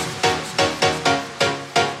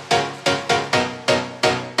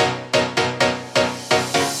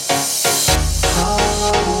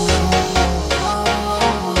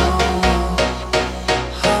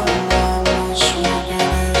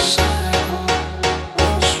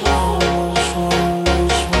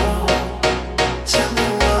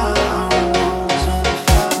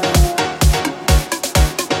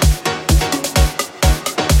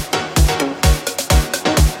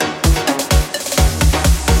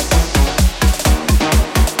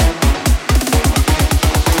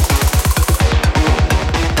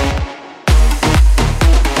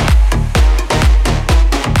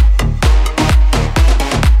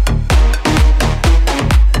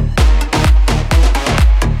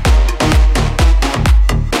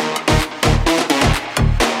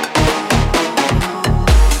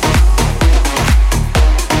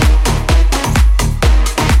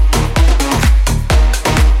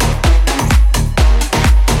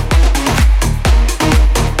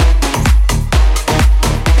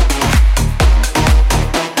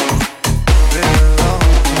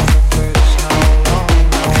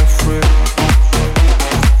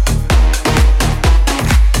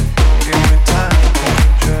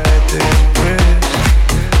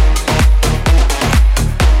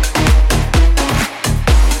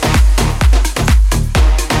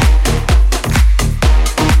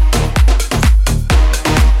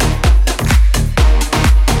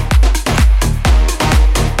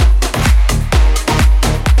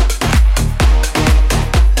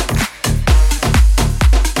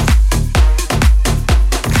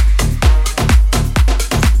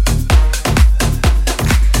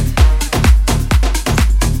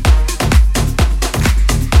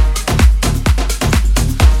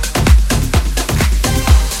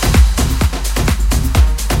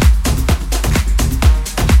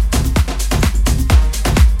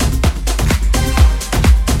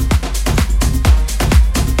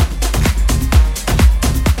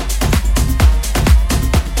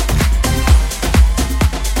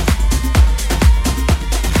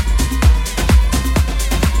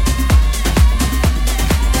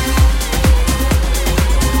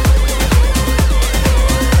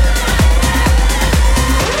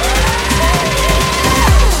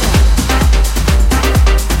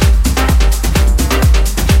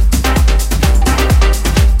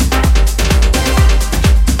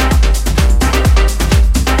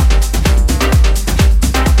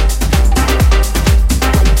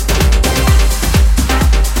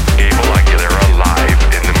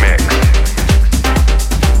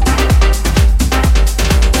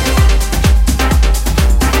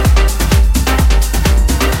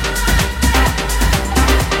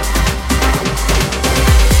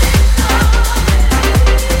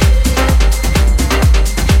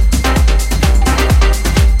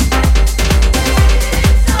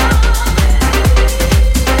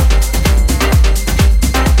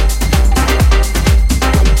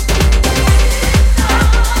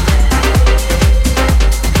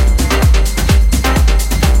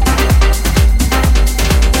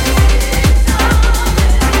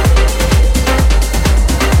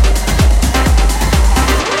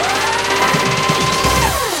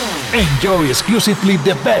 Enjoy exclusively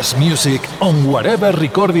the best music on Guareber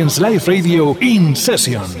Recordings Live Radio in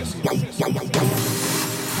session.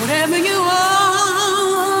 Whatever you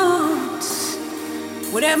want,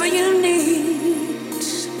 whatever you need,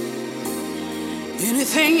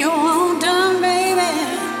 anything you want done, baby,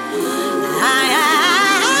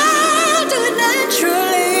 I'll do it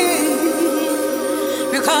naturally,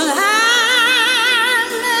 because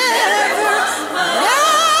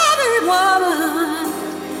every woman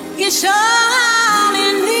gets all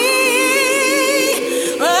in me.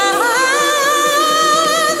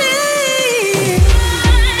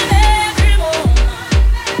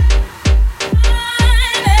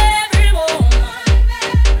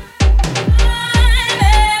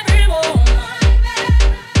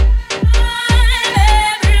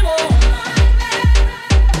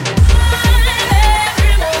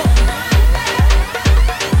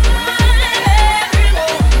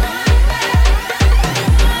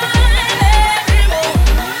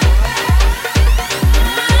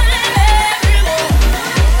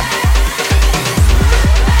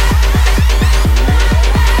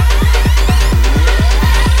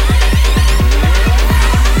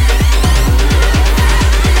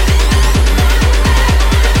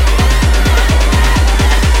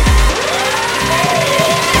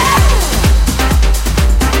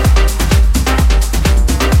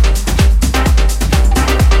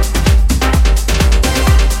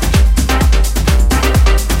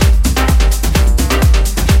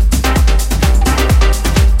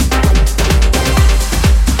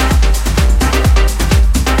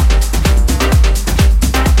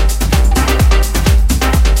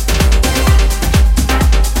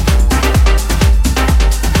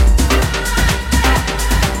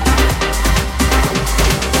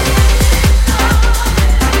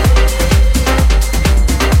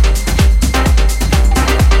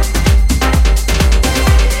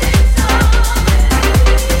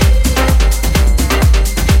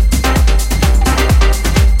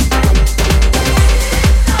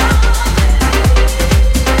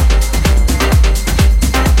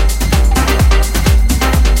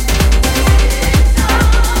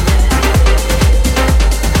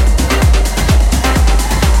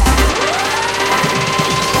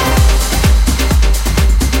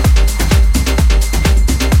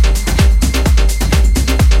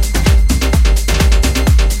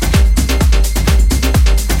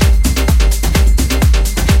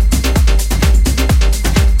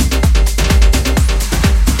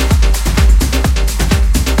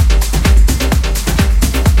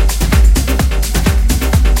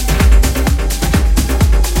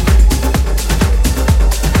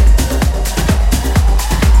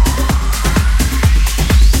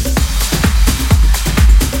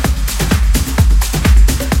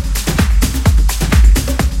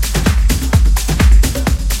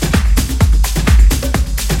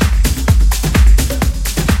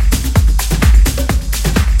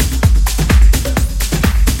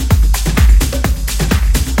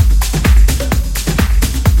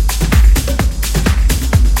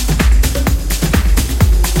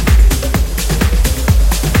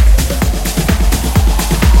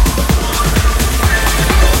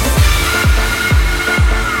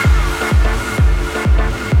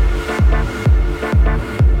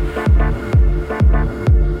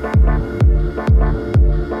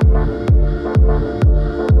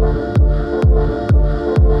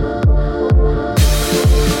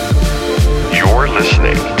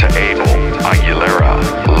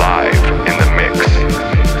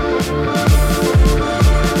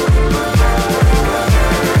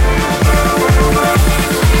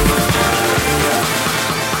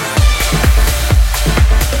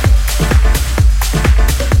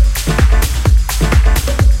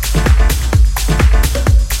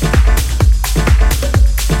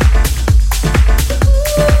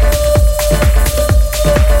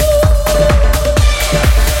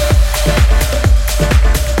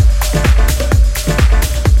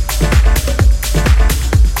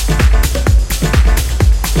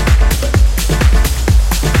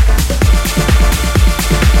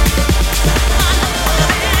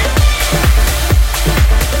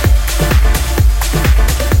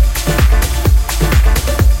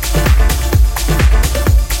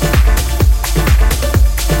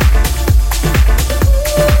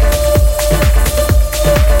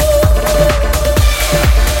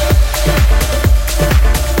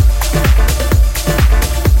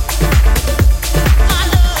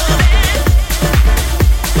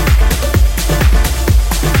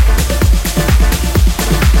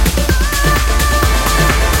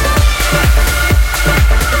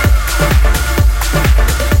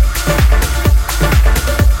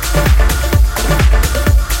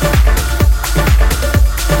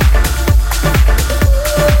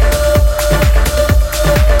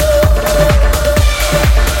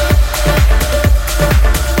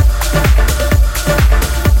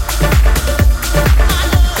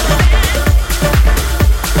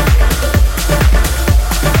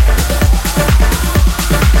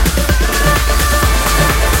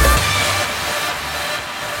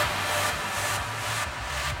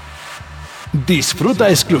 Disfruta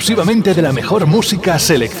exclusivamente de la mejor música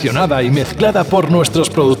seleccionada y mezclada por nuestros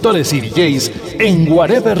productores y DJs en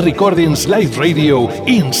Guareber Recordings Live Radio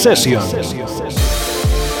in Session.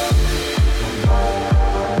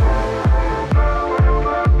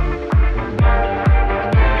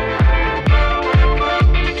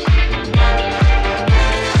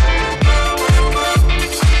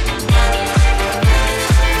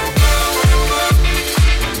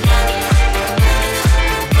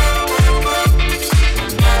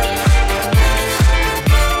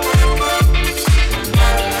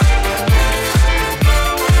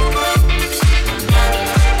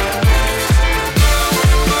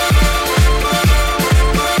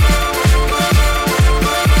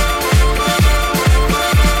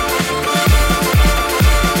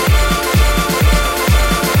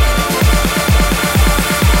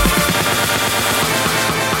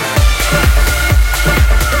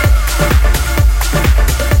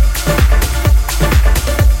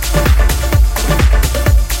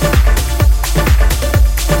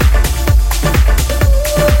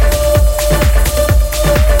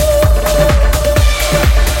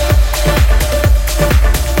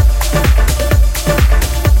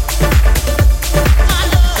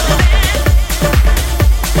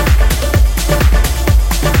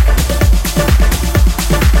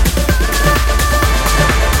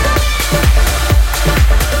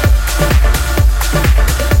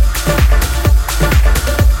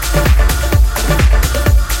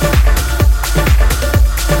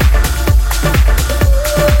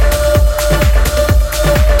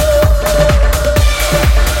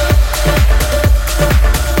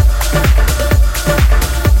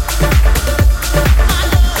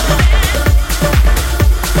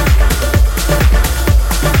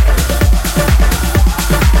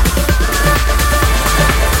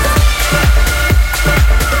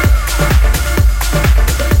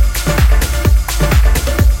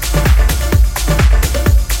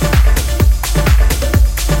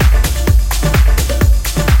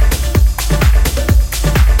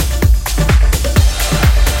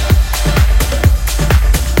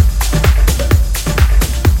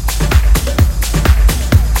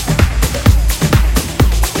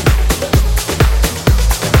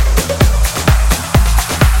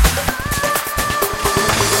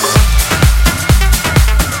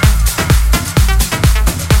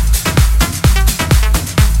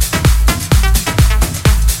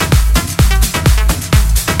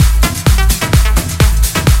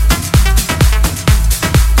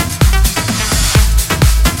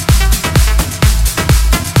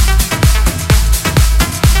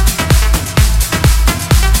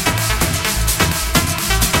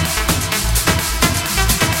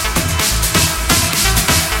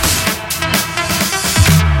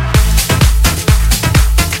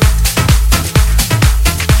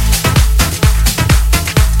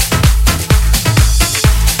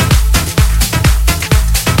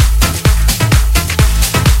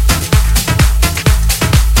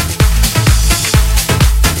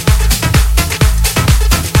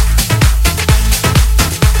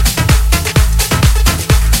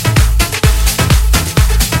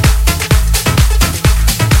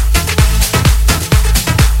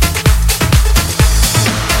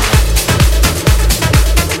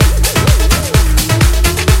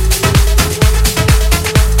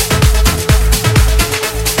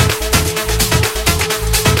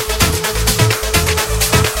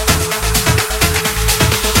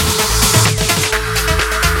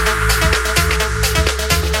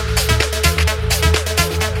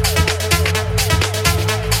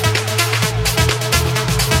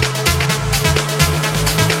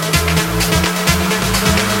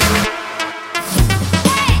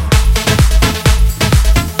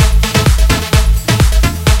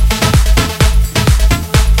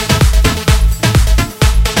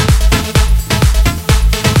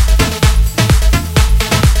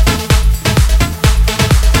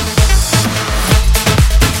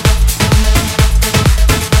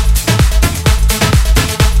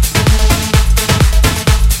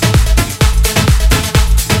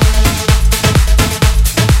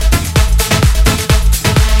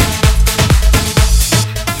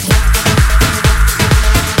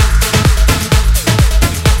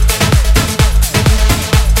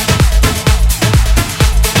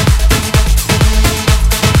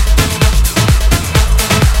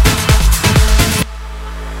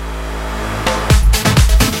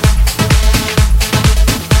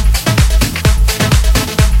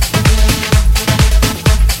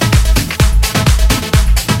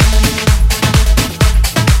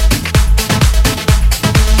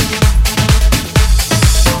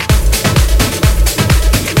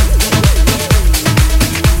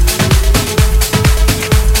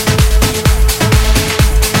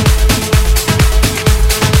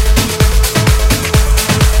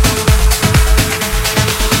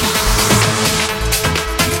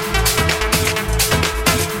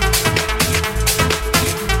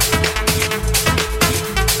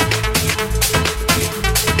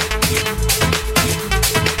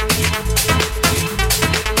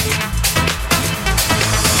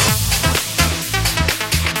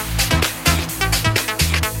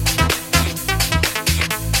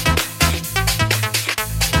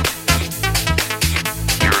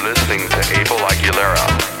 listening to ABEL Aguilera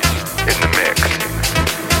in the mix.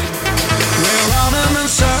 We're running in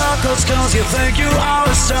circles cause you think you are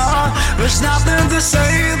a star. There's nothing to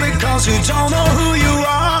say because you don't know who you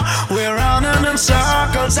are. We're running in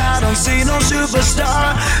circles, I don't see no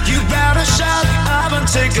superstar. You better shut up and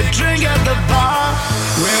take a drink at the bar.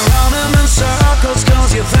 We're running in circles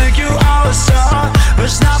cause you think you are a star.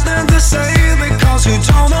 There's nothing to say because you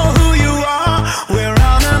don't know who you are. We're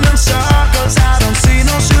running in circles, I don't see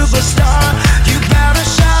no superstar. You better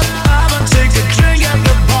shut up and take a drink at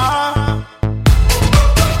the bar.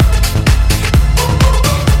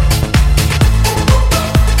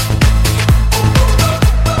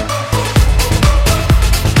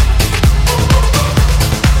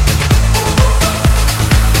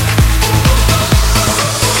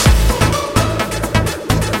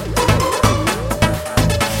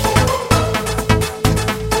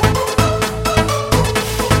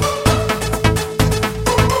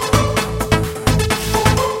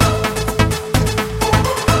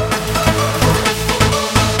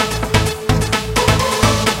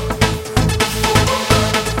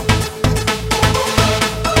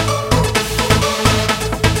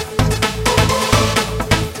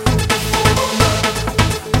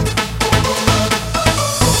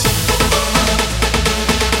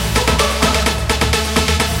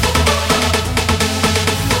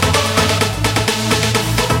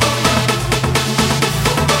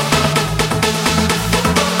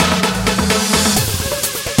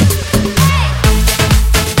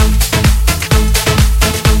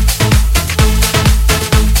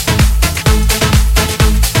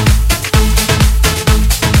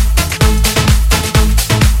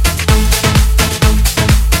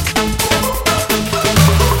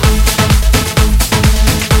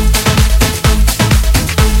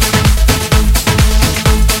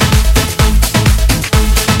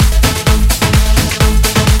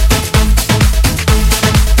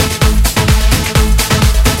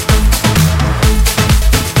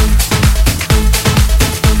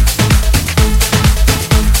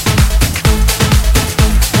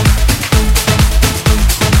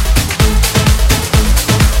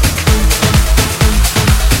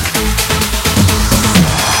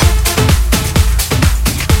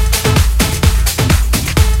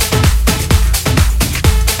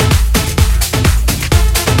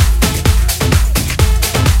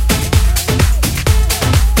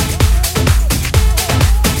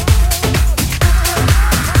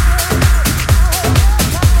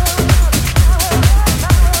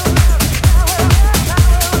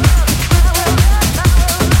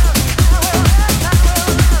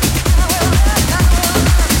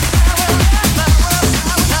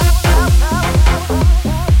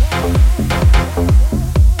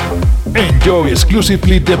 Enjoy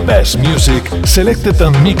exclusively the best music selected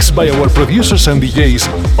and mixed by our producers and DJs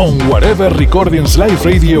on Guareber Recordings Live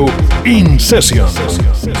Radio in session. I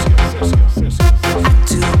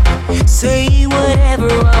do say whatever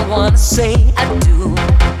I wanna say. I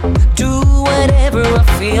do whatever I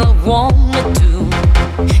feel I wanna do.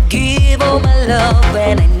 Give all my love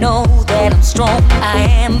and I know that I'm strong.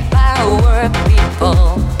 I empower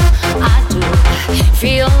people. I do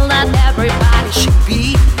feel that everybody should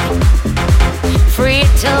be free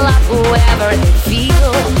to love whoever they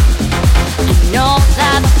feel. I know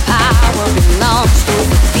that the power belongs to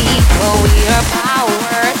the people. We are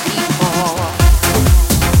power people.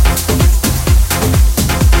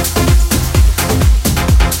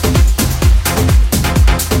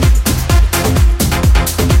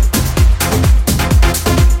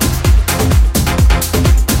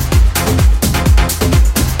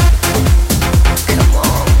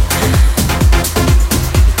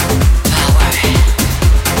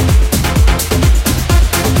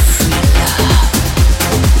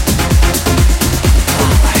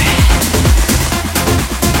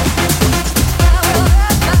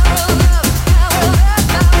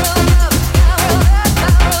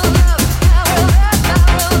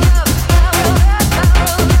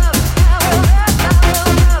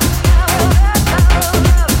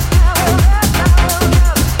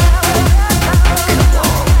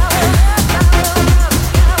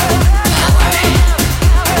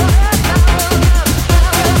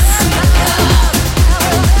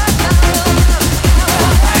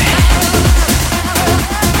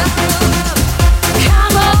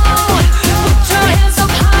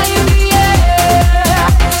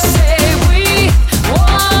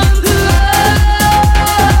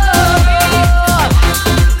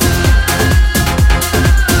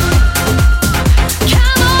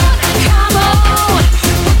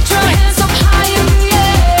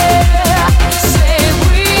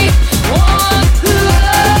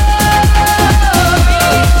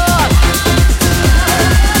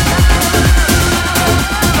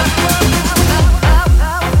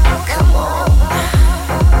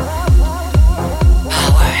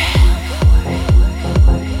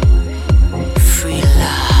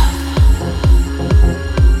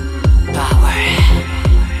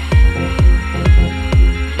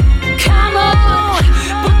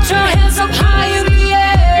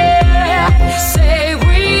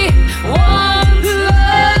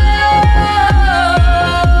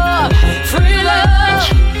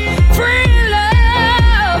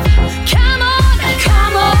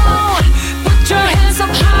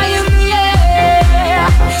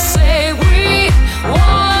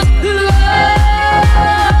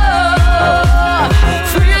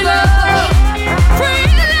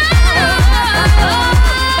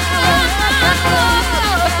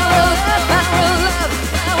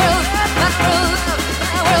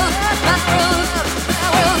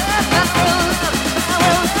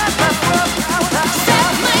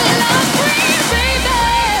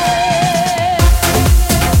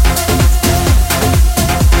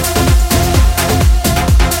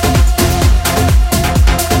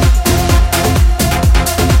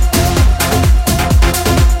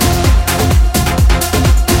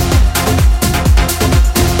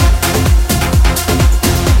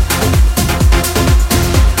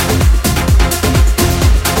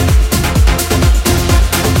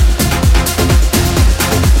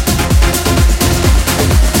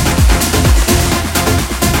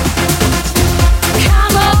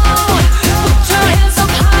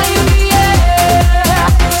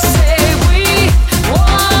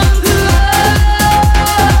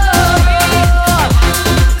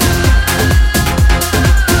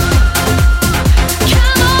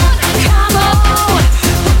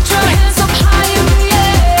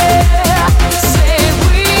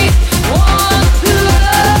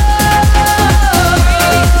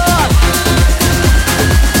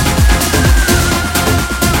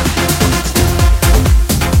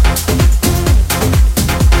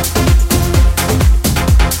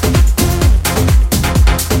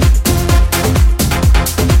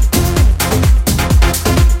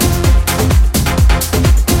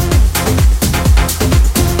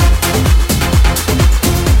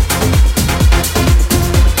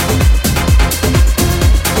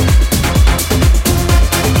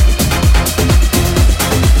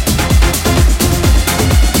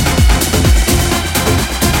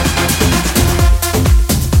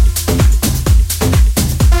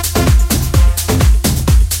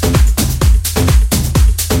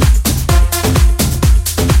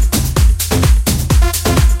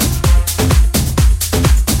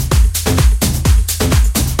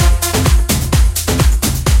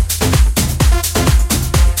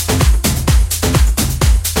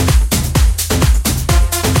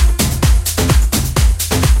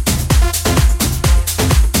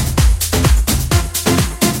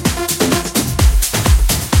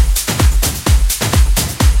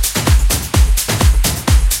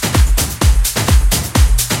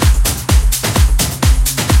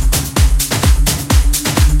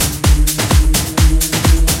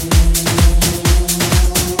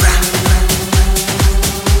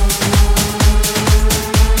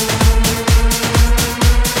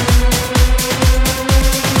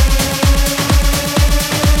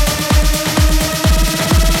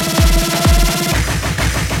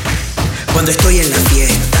 Cuando estoy en la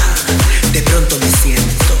fiesta, de pronto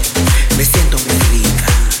me siento muy rica.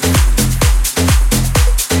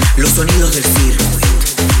 Los sonidos del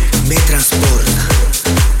circuit me transportan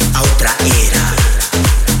a otra era.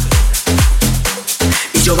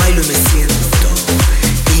 Y yo bailo y me siento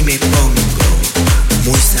y me pongo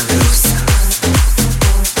muy sabrosa.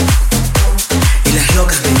 Y las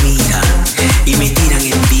locas me miran y me tiran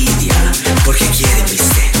envidia porque quieren mi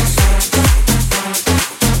sed,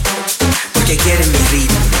 porque quieren mi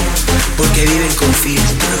ritmo, porque viven con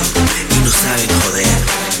filtro y no saben joder.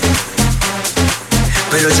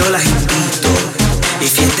 Pero yo las invito y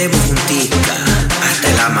fiestemos juntica hasta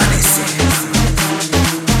el amanecer.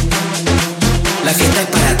 La fiesta es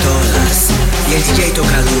para todas y el DJ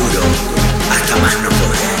toca duro hasta más no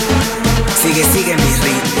poder. Sigue mi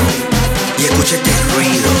ritmo y escucha este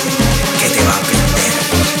ruido que te va a prender.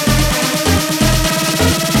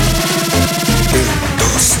 1,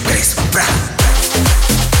 2, 3, ¡bra!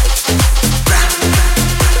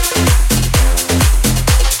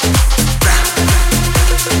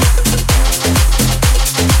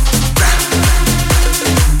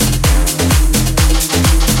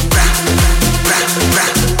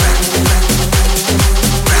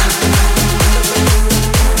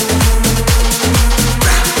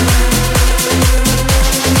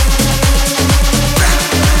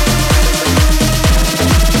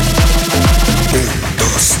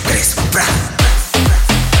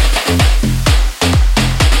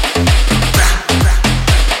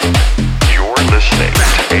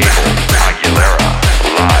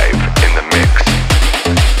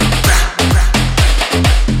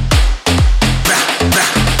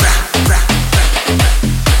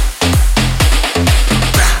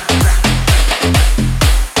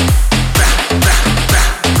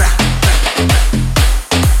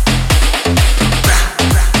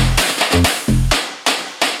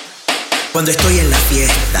 Cuando estoy en la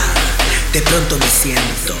fiesta, de pronto me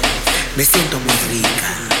siento muy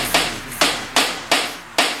rica.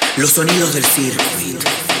 Los sonidos del circuit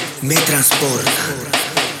me transportan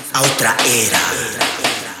a otra era.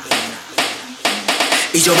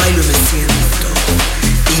 Y yo bailo y me siento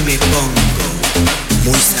y me pongo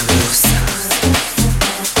muy sabrosa.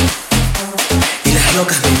 Y las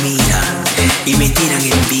locas me miran y me tiran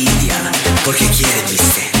envidia porque quieren mi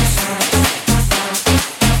sed,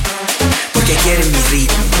 porque quieren mi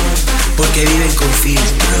ritmo, porque viven con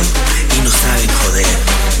filtro y no saben joder.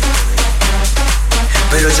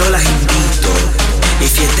 Pero yo las invito y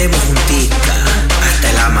fiestemos juntica hasta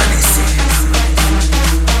el amanecer.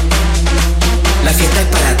 La fiesta es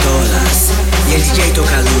para todas y el DJ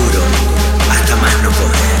toca duro hasta más no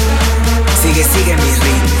poder. Sigue mi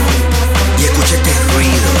ritmo y escucha este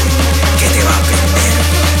ruido que te va a prender.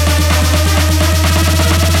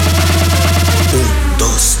 1,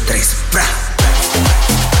 2, 3, ¡bra!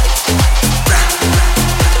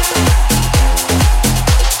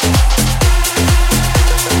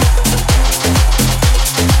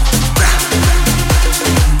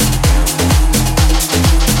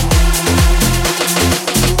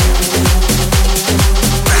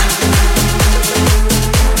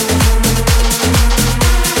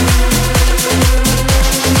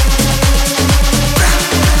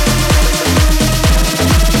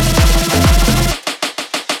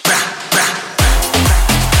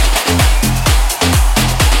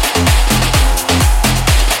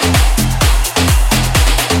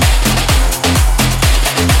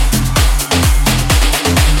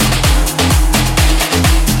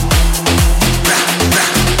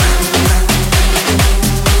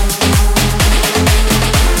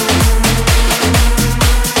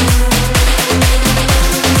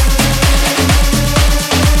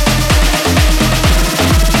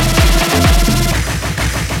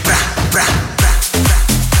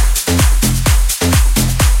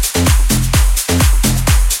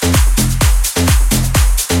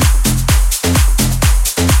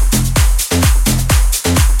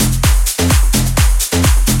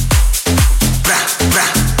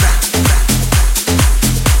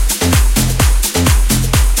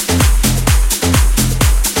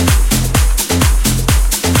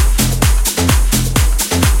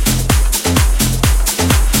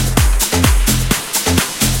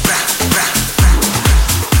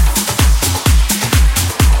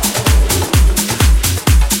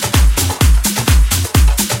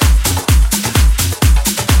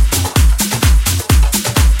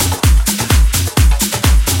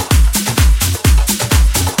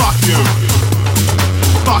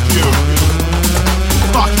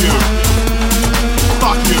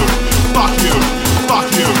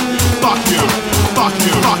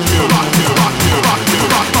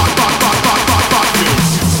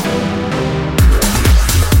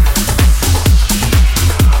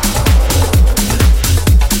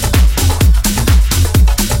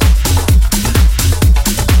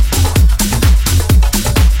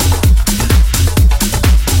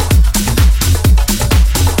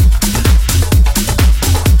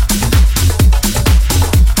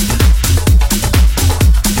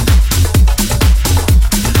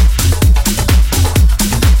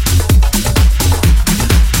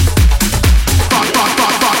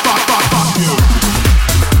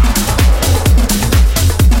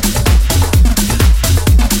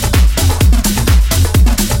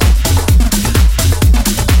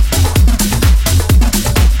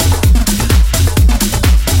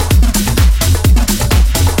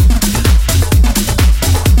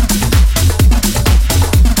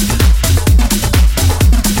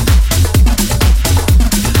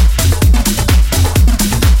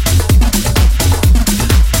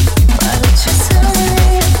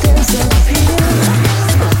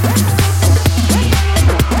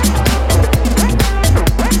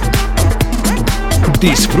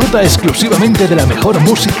 Disfruta exclusivamente de la mejor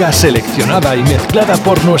música seleccionada y mezclada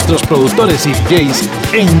por nuestros productores y DJs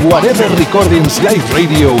en Guareber Recordings Live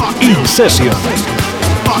Radio In Session.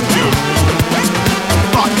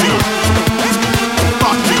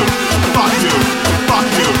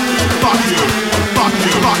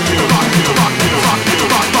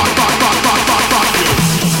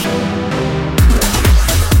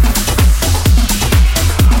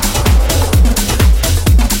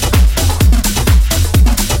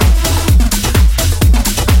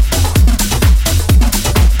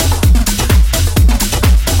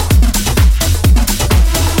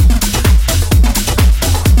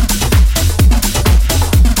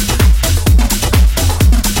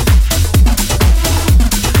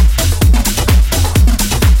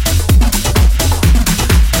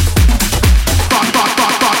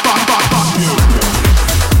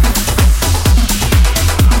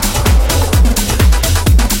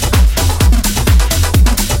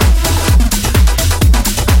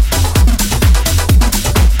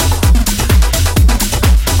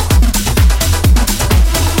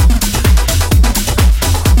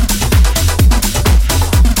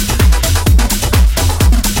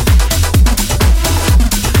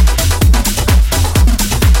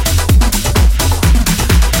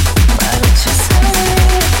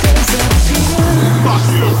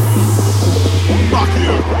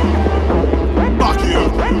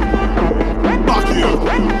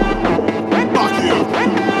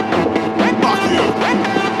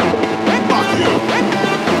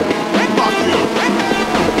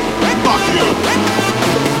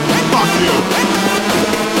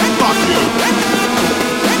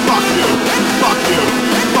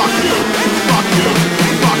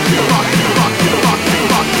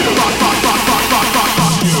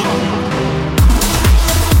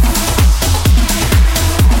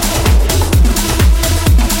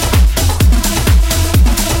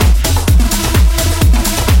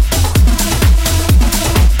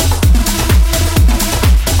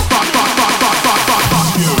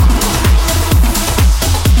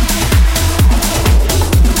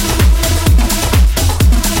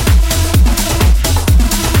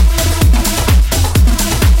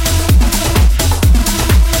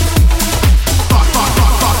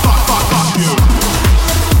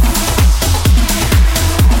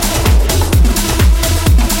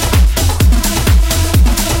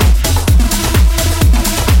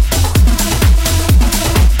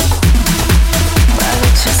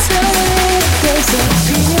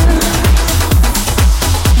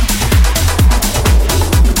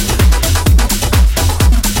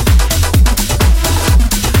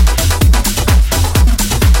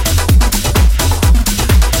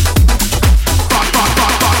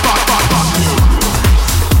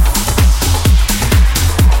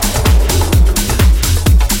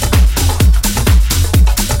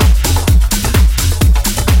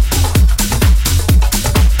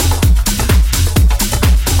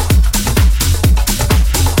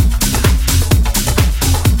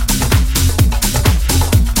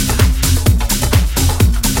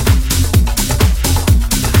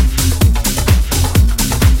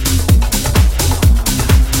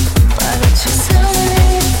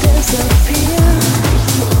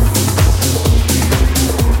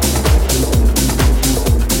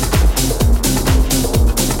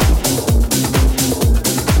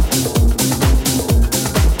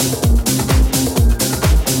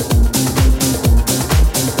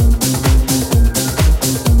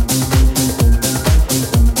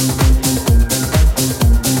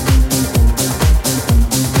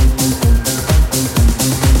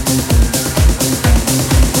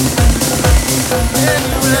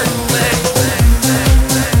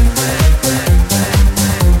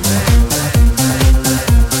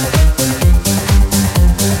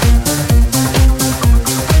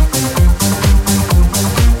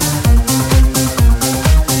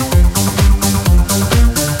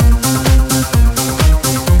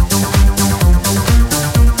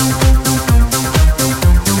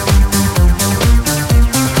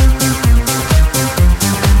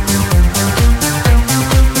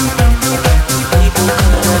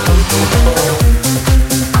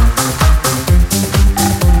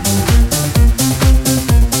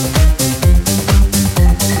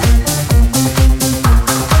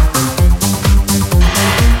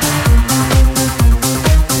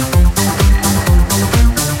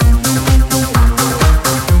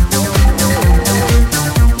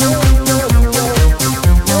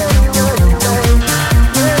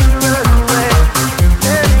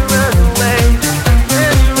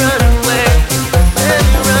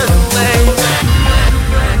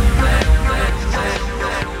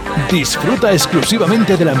 Disfruta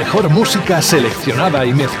exclusivamente de la mejor música seleccionada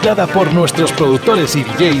y mezclada por nuestros productores y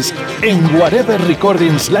DJs en Guareber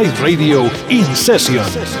Recordings Live Radio In Session.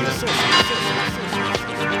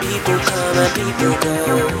 People come and people go.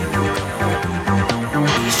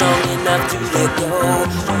 Be strong enough to let go.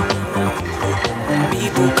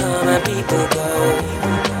 People come and people go.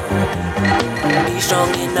 Be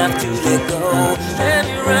strong enough to let go. Let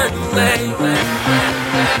me run away.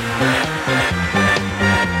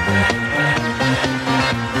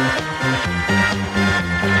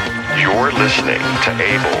 You're listening to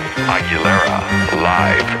ABEL Aguilera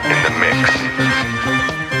live in the mix.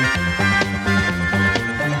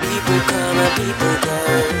 People come and people go.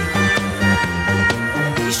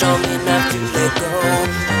 Be strong enough to let go.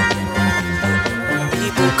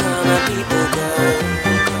 People come and people go.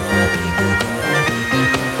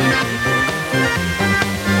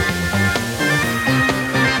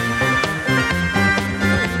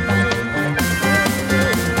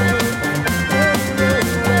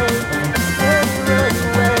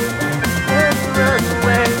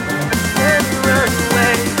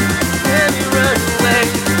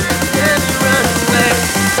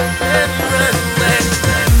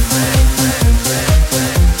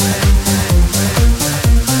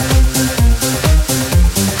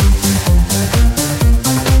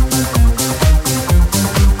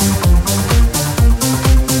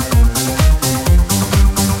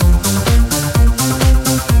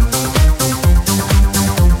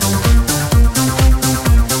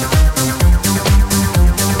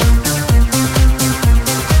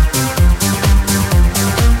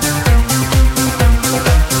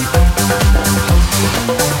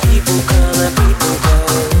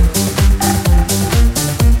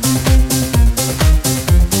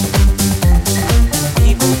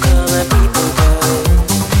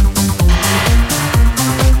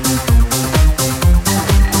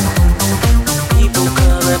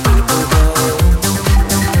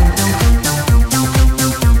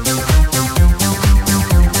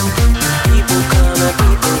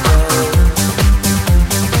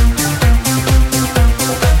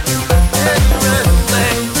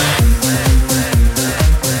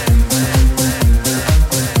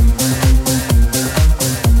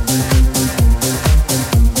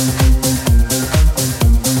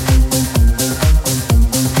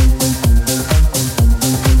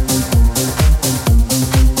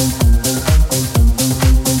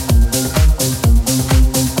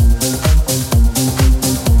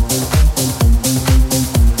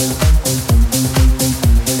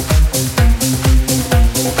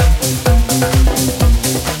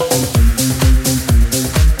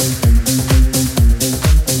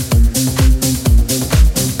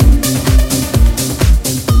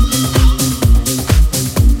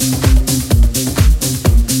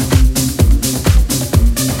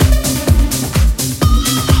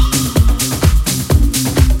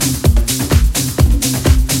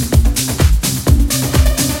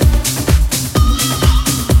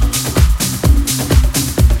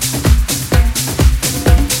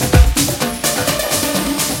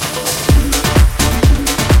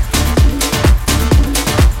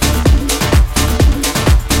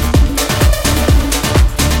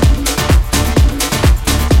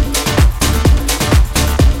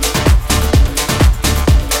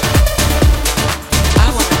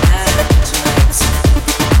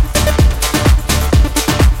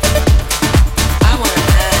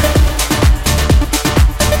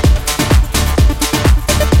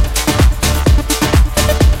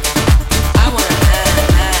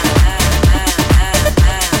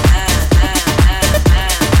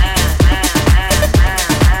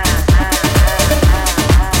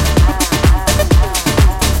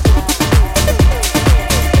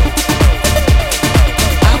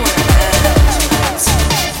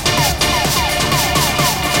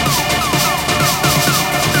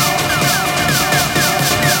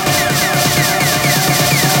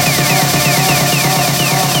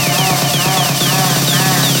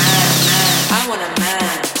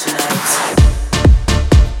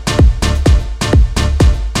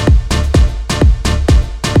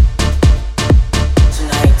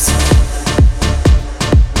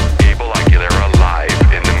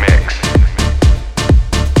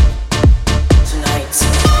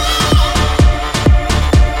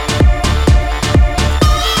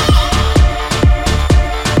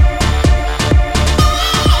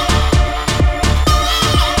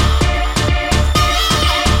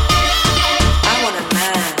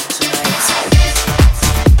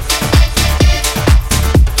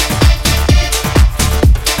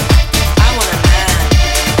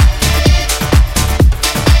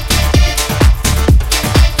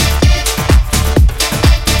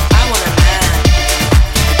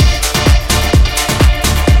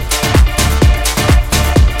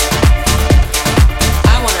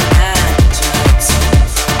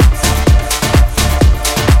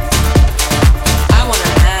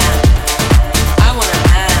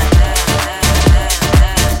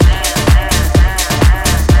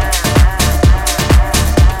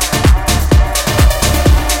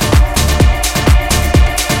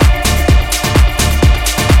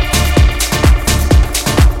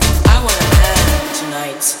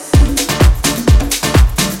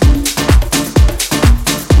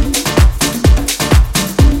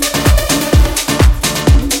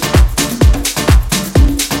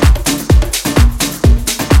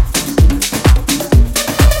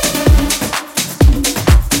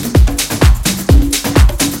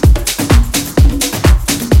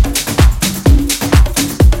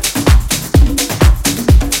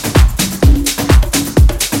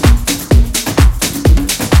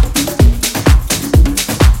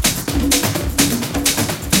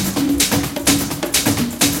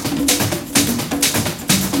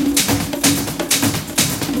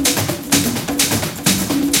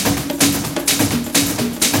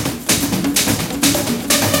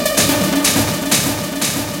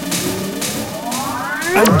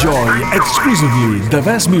 Enjoy exclusively the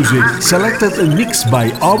best music selected and mixed by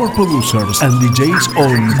our producers and DJs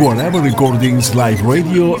on Guareber Recordings Live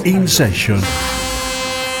Radio in Session.